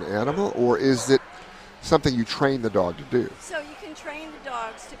aspect of an animal, or is it something you train the dog to do? So you can train the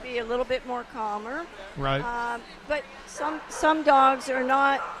dogs to be a little bit more calmer. Right. But some dogs are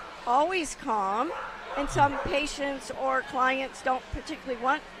not always calm, and some patients or clients don't particularly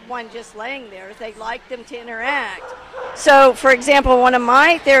want one just laying there. They like them to interact. So, for example, one of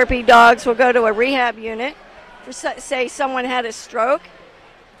my therapy dogs will go to a rehab unit. For say someone had a stroke,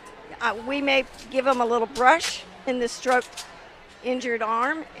 we may give them a little brush in the stroke injured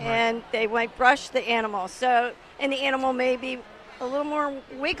arm, and they might brush the animal. So, and the animal may be a little more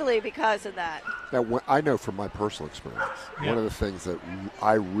wiggly because of that. Now, I know from my personal experience, one of the things that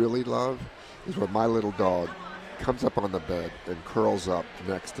I really love is when my little dog comes up on the bed and curls up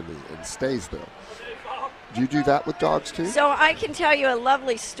next to me and stays there. Do you do that with dogs too? So I can tell you a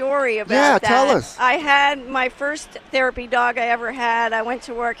lovely story about that. Yeah, tell us. I had my first therapy dog I ever had. I went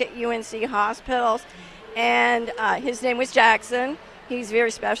to work at UNC Hospitals, and his name was Jackson. He's a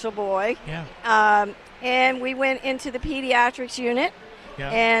very special boy. Yeah. And we went into the pediatrics unit Yeah.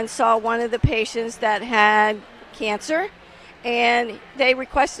 and saw one of the patients that had cancer. And they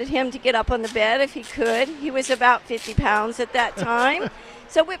requested him to get up on the bed if he could. He was about 50 pounds at that time.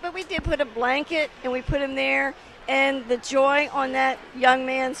 But we did put a blanket, and we put him there. And the joy on that young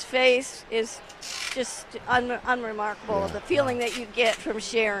man's face is just unremarkable, the feeling that you get from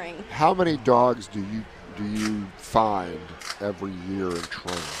sharing. How many dogs do you find every year and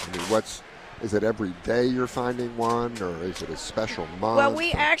train? I mean, is it every day you're finding one, or is it a special month? Well,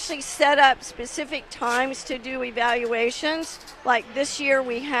 we actually set up specific times to do evaluations. Like this year,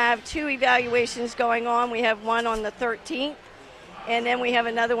 we have 2 evaluations going on. We have one on the 13th, and then we have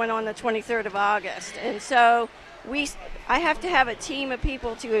another one on the 23rd of August. And so I have to have a team of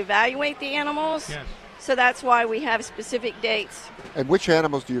people to evaluate the animals. Yes. So that's why we have specific dates. And which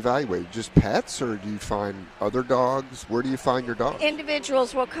animals do you evaluate? Just pets, or do you find other dogs? Where do you find your dogs?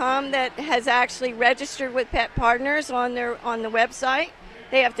 Individuals will come that has actually registered with Pet Partners on the website.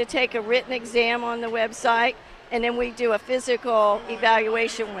 They have to take a written exam on the website, and then we do a physical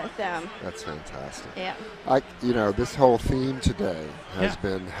evaluation with them. That's fantastic. Yeah. This whole theme today has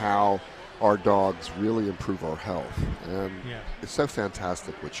been how our dogs really improve our health, and it's so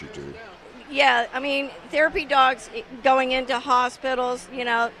fantastic what you do. Yeah, I mean, therapy dogs going into hospitals,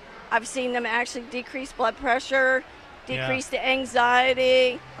 I've seen them actually decrease blood pressure, decrease the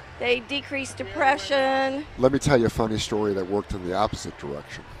anxiety, they decrease depression. Let me tell you a funny story that worked in the opposite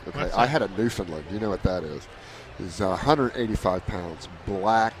direction. Okay, I had a Newfoundland. You know what that is? He's 185 pounds,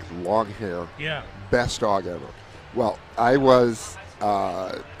 black, long hair. Yeah. Best dog ever. Well, I was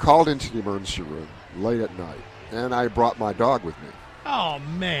called into the emergency room late at night, and I brought my dog with me. Oh,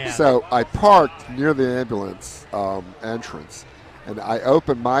 man. So I parked near the ambulance entrance, and I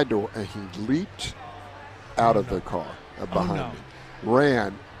opened my door, and he leaped out of the car behind me,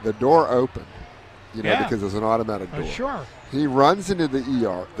 ran, the door opened, because it's an automatic door. Sure. He runs into the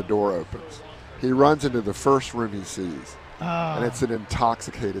ER, the door opens. He runs into the first room he sees, and it's an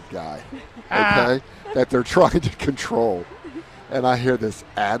intoxicated guy, okay, that they're trying to control. And I hear this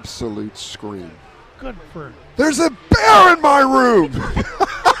absolute scream. Good for... There's a bear in my room!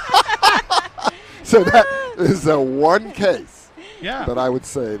 So that is the one case that I would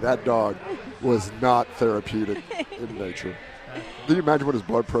say that dog was not therapeutic in nature. Can you imagine what his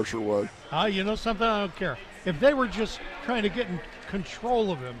blood pressure was? You know something? I don't care. If they were just trying to get in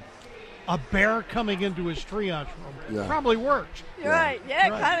control of him, a bear coming into his triage room probably works. Right. Yeah.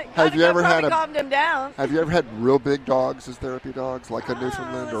 Right. Kind of calmed him down. Have you ever had real big dogs as therapy dogs, like a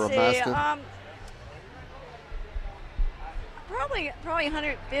Newfoundland or a Mastiff? Probably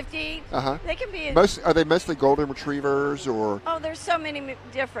 150. They can be. Are they mostly golden retrievers or? Oh, there's so many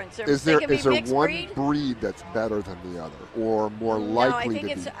different. Is there one breed? breed that's better than the other, or more likely to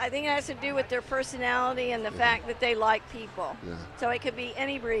be? I think it has to do with their personality and the fact that they like people. Yeah. So it could be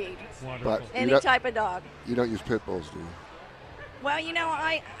any breed, but any type of dog. You don't use pit bulls, do you? Well,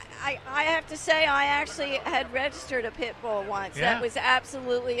 I have to say I actually had registered a pit bull once. Yeah. That was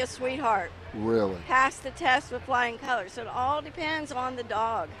absolutely a sweetheart. Really? Passed the test with flying colors. So it all depends on the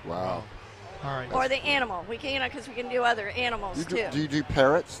dog. Wow. All right. Or the animal. We can, because we can do other animals too. Do you do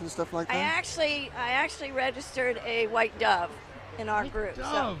parrots and stuff like that? I actually registered a white dove in our group.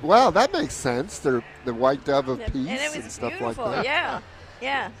 So. Wow, that makes sense. They're the white dove of peace and it was stuff beautiful. like that.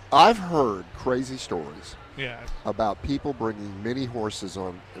 Yeah. I've heard crazy stories Yeah. about people bringing mini horses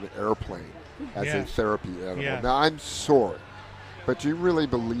on an airplane as a Yes. therapy animal. Yeah. Now, I'm sorry, but do you really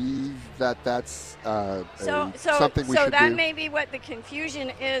believe that that's something we so should that do? may be what the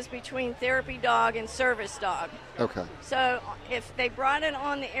confusion is between therapy dog and service dog. Okay. So if they brought it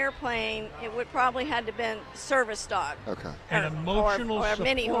on the airplane, it would probably had to been service dog. Okay. An emotional or a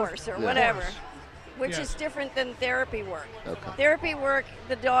mini support horse or Yeah. whatever, which Yes. is different than therapy work. Okay. Therapy work,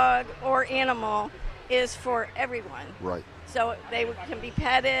 the dog or animal, is for everyone. Right. So they can be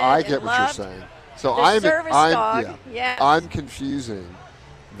petted. I and get what loved. you're saying. So The service dog, yes. I'm confusing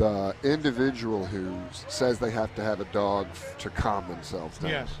the individual who says they have to have a dog to calm themselves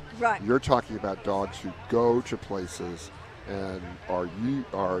down. Yes. Right. You're talking about dogs who go to places and are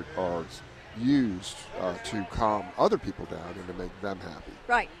used to calm other people down and to make them happy.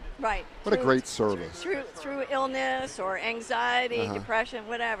 Right. What a great service. Through illness or anxiety, depression,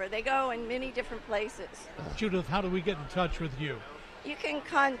 whatever. They go in many different places. Judith, how do we get in touch with you? You can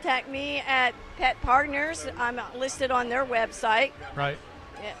contact me at Pet Partners. I'm listed on their website. Right.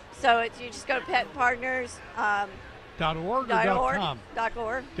 Yeah. So you just go to petpartners. .org or .com?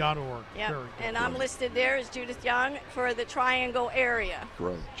 .org. .org. Yeah. Very good. And I'm listed there as Judith Young for the Triangle area.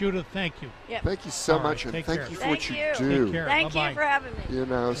 Great. Judith, thank you. Yep. Thank you so All right, much, and take thank care. you for Thank what you you. do. Take care. Thank Bye-bye. you for having me. You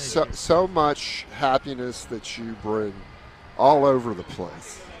know, so much happiness that you bring all over the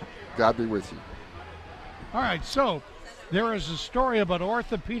place. God be with you. All right, so there is a story about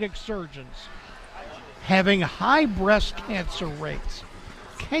orthopedic surgeons having high breast cancer rates.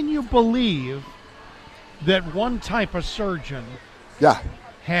 Can you believe that one type of surgeon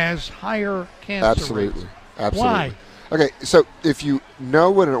has higher cancer rates? Absolutely. Why? Okay, so if you know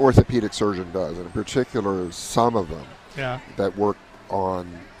what an orthopedic surgeon does, and in particular some of them that work on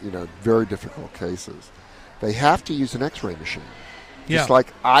very difficult cases, they have to use an X-ray machine, just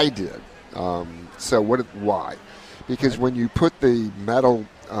like I did. Why? Because when you put the metal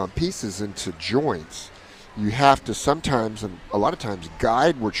pieces into joints, you have to sometimes, and a lot of times,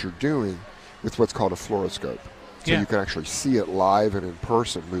 guide what you're doing with what's called a fluoroscope. So you can actually see it live and in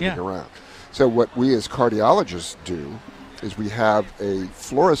person moving around. So what we as cardiologists do is we have a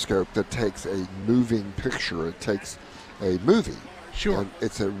fluoroscope that takes a moving picture. It takes a movie. Sure. And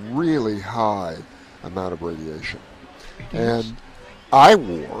it's a really high amount of radiation. And I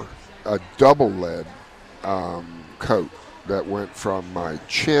wore a double lead coat that went from my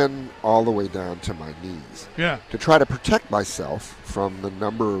chin all the way down to my knees to try to protect myself from the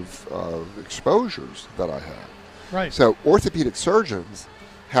number of exposures that I had. Right. So orthopedic surgeons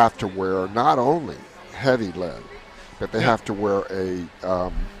have to wear not only heavy lead, but they have to wear a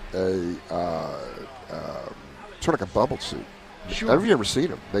sort of like a bubble suit. Sure. Have you ever seen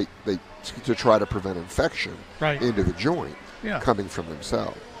them? They to try to prevent infection into the joint coming from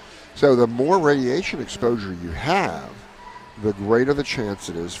themselves. So the more radiation exposure you have, the greater the chance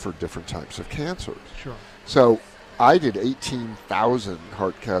it is for different types of cancers. Sure. So I did 18,000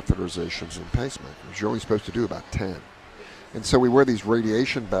 heart catheterizations and pacemakers. You're only supposed to do about 10. And so we wear these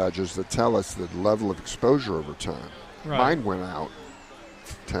radiation badges that tell us the level of exposure over time. Right. Mine went out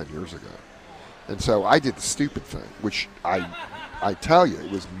 10 years ago. And so I did the stupid thing, which I tell you,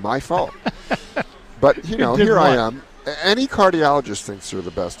 it was my fault. But, here I am. Any cardiologist thinks they're the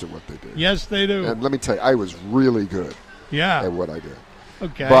best at what they do. Yes, they do. And let me tell you, I was really good at what I did.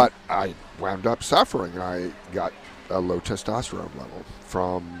 Okay. But I wound up suffering. I got a low testosterone level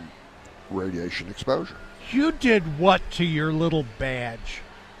from radiation exposure. You did what to your little badge?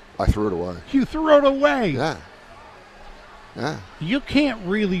 I threw it away. You threw it away? Yeah. Yeah. You can't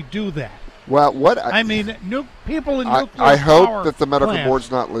really do that. Well, what I mean, people in nuclear I hope power that the medical plants-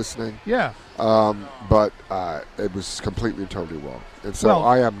 board's not listening. Yeah. But it was completely and totally wrong. And so Well,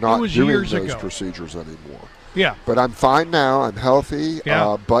 I am it not was doing years those ago. procedures anymore. Yeah. But I'm fine now. I'm healthy.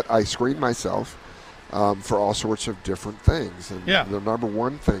 Yeah. But I screen myself for all sorts of different things. And Yeah. the number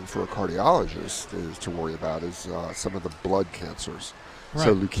one thing for a cardiologist is to worry about is some of the blood cancers.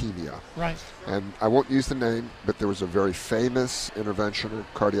 So Right. leukemia. Right. And I won't use the name, but there was a very famous interventional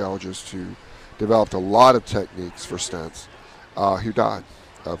cardiologist who developed a lot of techniques for stents who died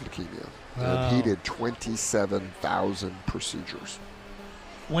of leukemia. And he Wow. did 27,000 procedures.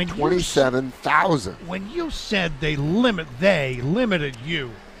 When you 27,000. When you said they limited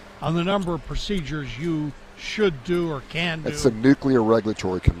you on the number of procedures you should do or can do. It's the Nuclear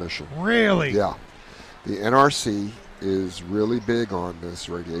Regulatory Commission. Really? Yeah. The NRC is really big on this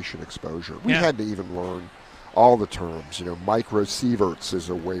radiation exposure. We had to even learn all the terms. Microsieverts is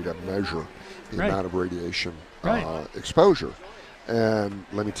a way to measure the Right. amount of radiation Right. exposure. And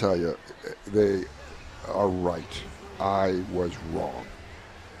let me tell you, they are right. I was wrong.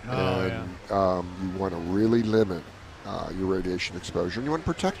 Oh, You want to really limit your radiation exposure, and you want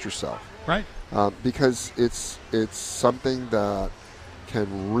to protect yourself. Right. Because it's something that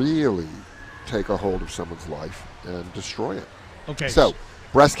can really take a hold of someone's life and destroy it. Okay. So,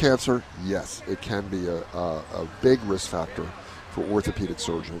 breast cancer, yes, it can be a big risk factor for orthopedic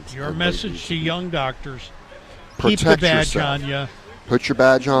surgeons. Your and they need message to young doctors: protect keep the badge yourself. on you. Put your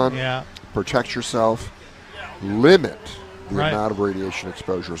badge on. Yeah. Protect yourself. Limit the Right. amount of radiation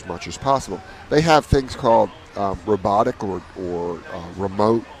exposure as much as possible. They have things called robotic or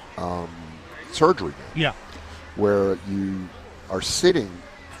remote surgery. Yeah. Where you are sitting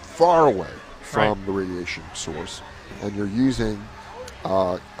far away from the radiation source, and you're using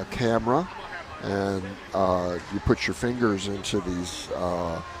a camera, and you put your fingers into these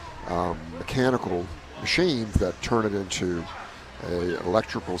mechanical machines that turn it into an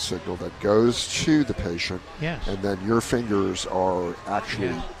electrical signal that goes to the patient, Yes. and then your fingers are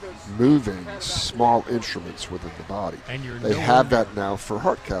actually moving small instruments within the body. And you're they nowhere have near. that now for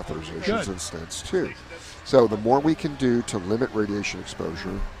heart catheterizations Good. and stents too. So the more we can do to limit radiation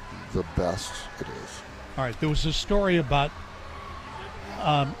exposure, the best it is. All right. There was a story about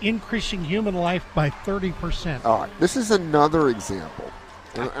increasing human life by 30%. All right, this is another example.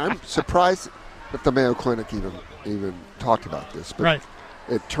 And I'm surprised that the Mayo Clinic even talked about this, but Right.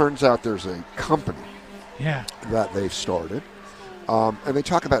 it turns out there's a company Yeah. that they've started, and they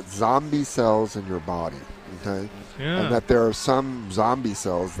talk about zombie cells in your body, okay? Yeah. And that there are some zombie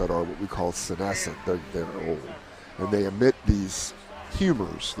cells that are what we call senescent. They're old, and they emit these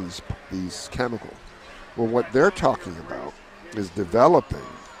humors, these chemicals. Well, what they're talking about is developing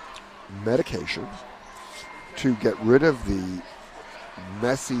medications to get rid of the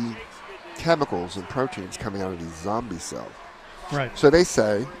messy chemicals and proteins coming out of these zombie cells. Right. So they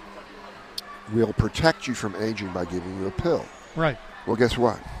say, we'll protect you from aging by giving you a pill. Right. Well, guess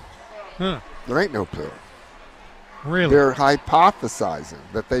what? Huh. There ain't no pill. Really? They're hypothesizing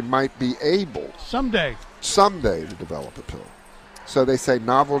that they might be able Someday to develop a pill. So they say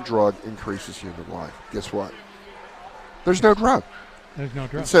novel drug increases human life. Guess what? There's no drug. There's no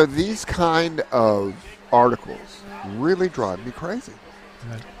drug. And so these kind of articles really drive me crazy.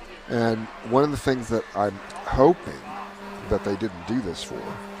 Right. And one of the things that I'm hoping that they didn't do this for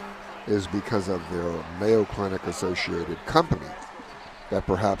is because of their Mayo Clinic associated company that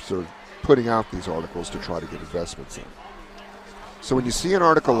perhaps they're putting out these articles to try to get investments in. So when you see an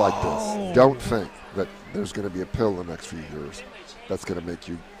article like this, don't think that there's going to be a pill in the next few years that's going to make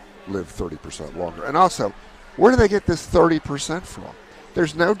you live 30% longer. And also, where do they get this 30% from?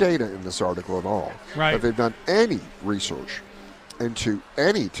 There's no data in this article at all Right. that they've done any research into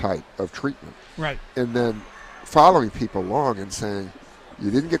any type of treatment. Right. And then following people along and saying, you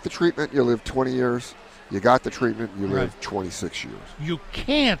didn't get the treatment, you live 20 years. You got the treatment, you live 26 years. You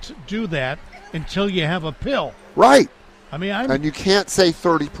can't do that until you have a pill. Right. I mean, and you can't say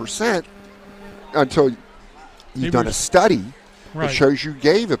 30% until Maybe you've done a we're- study Right. that shows you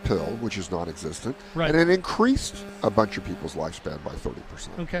gave a pill, which is non-existent, Right. and it increased a bunch of people's lifespan by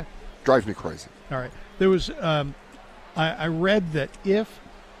 30%. Okay. Drives me crazy. All right. There was, I read that if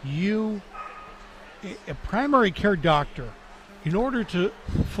you, a primary care doctor, in order to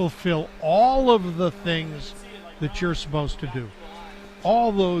fulfill all of the things that you're supposed to do,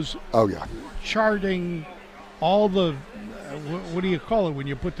 all those charting, all the, what do you call it when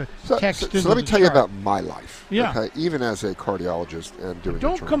you put the text into So let me the tell you chart? about my life. Yeah. Okay? Even as a cardiologist and doing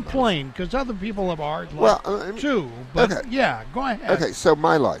Don't internal complain, because other people have hard life Well, too. But okay. yeah, go ahead. Okay, so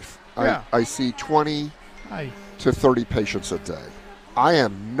my life. Yeah. I see 20 Hi. to 30 patients a day. I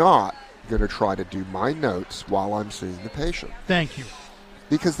am not going to try to do my notes while I'm seeing the patient. Thank you.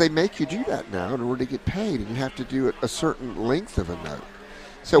 Because they make you do that now in order to get paid, and you have to do it a certain length of a note.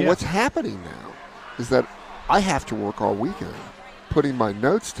 So what's happening now is that I have to work all weekend putting my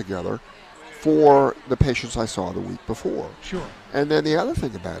notes together for the patients I saw the week before. Sure. And then the other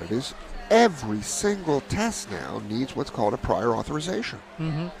thing about it is every single test now needs what's called a prior authorization.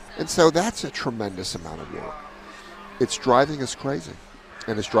 Mm-hmm. And so that's a tremendous amount of work. It's driving us crazy.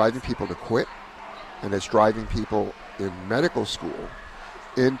 And it's driving people to quit. And it's driving people in medical school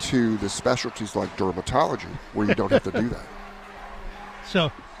into the specialties like dermatology, where you don't have to do that.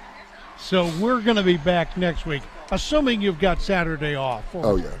 So we're going to be back next week, assuming you've got Saturday off.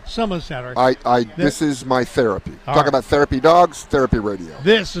 Some of Saturday. This is my therapy. All Talk right. about therapy dogs, therapy radio.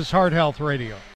 This is Heart Health Radio.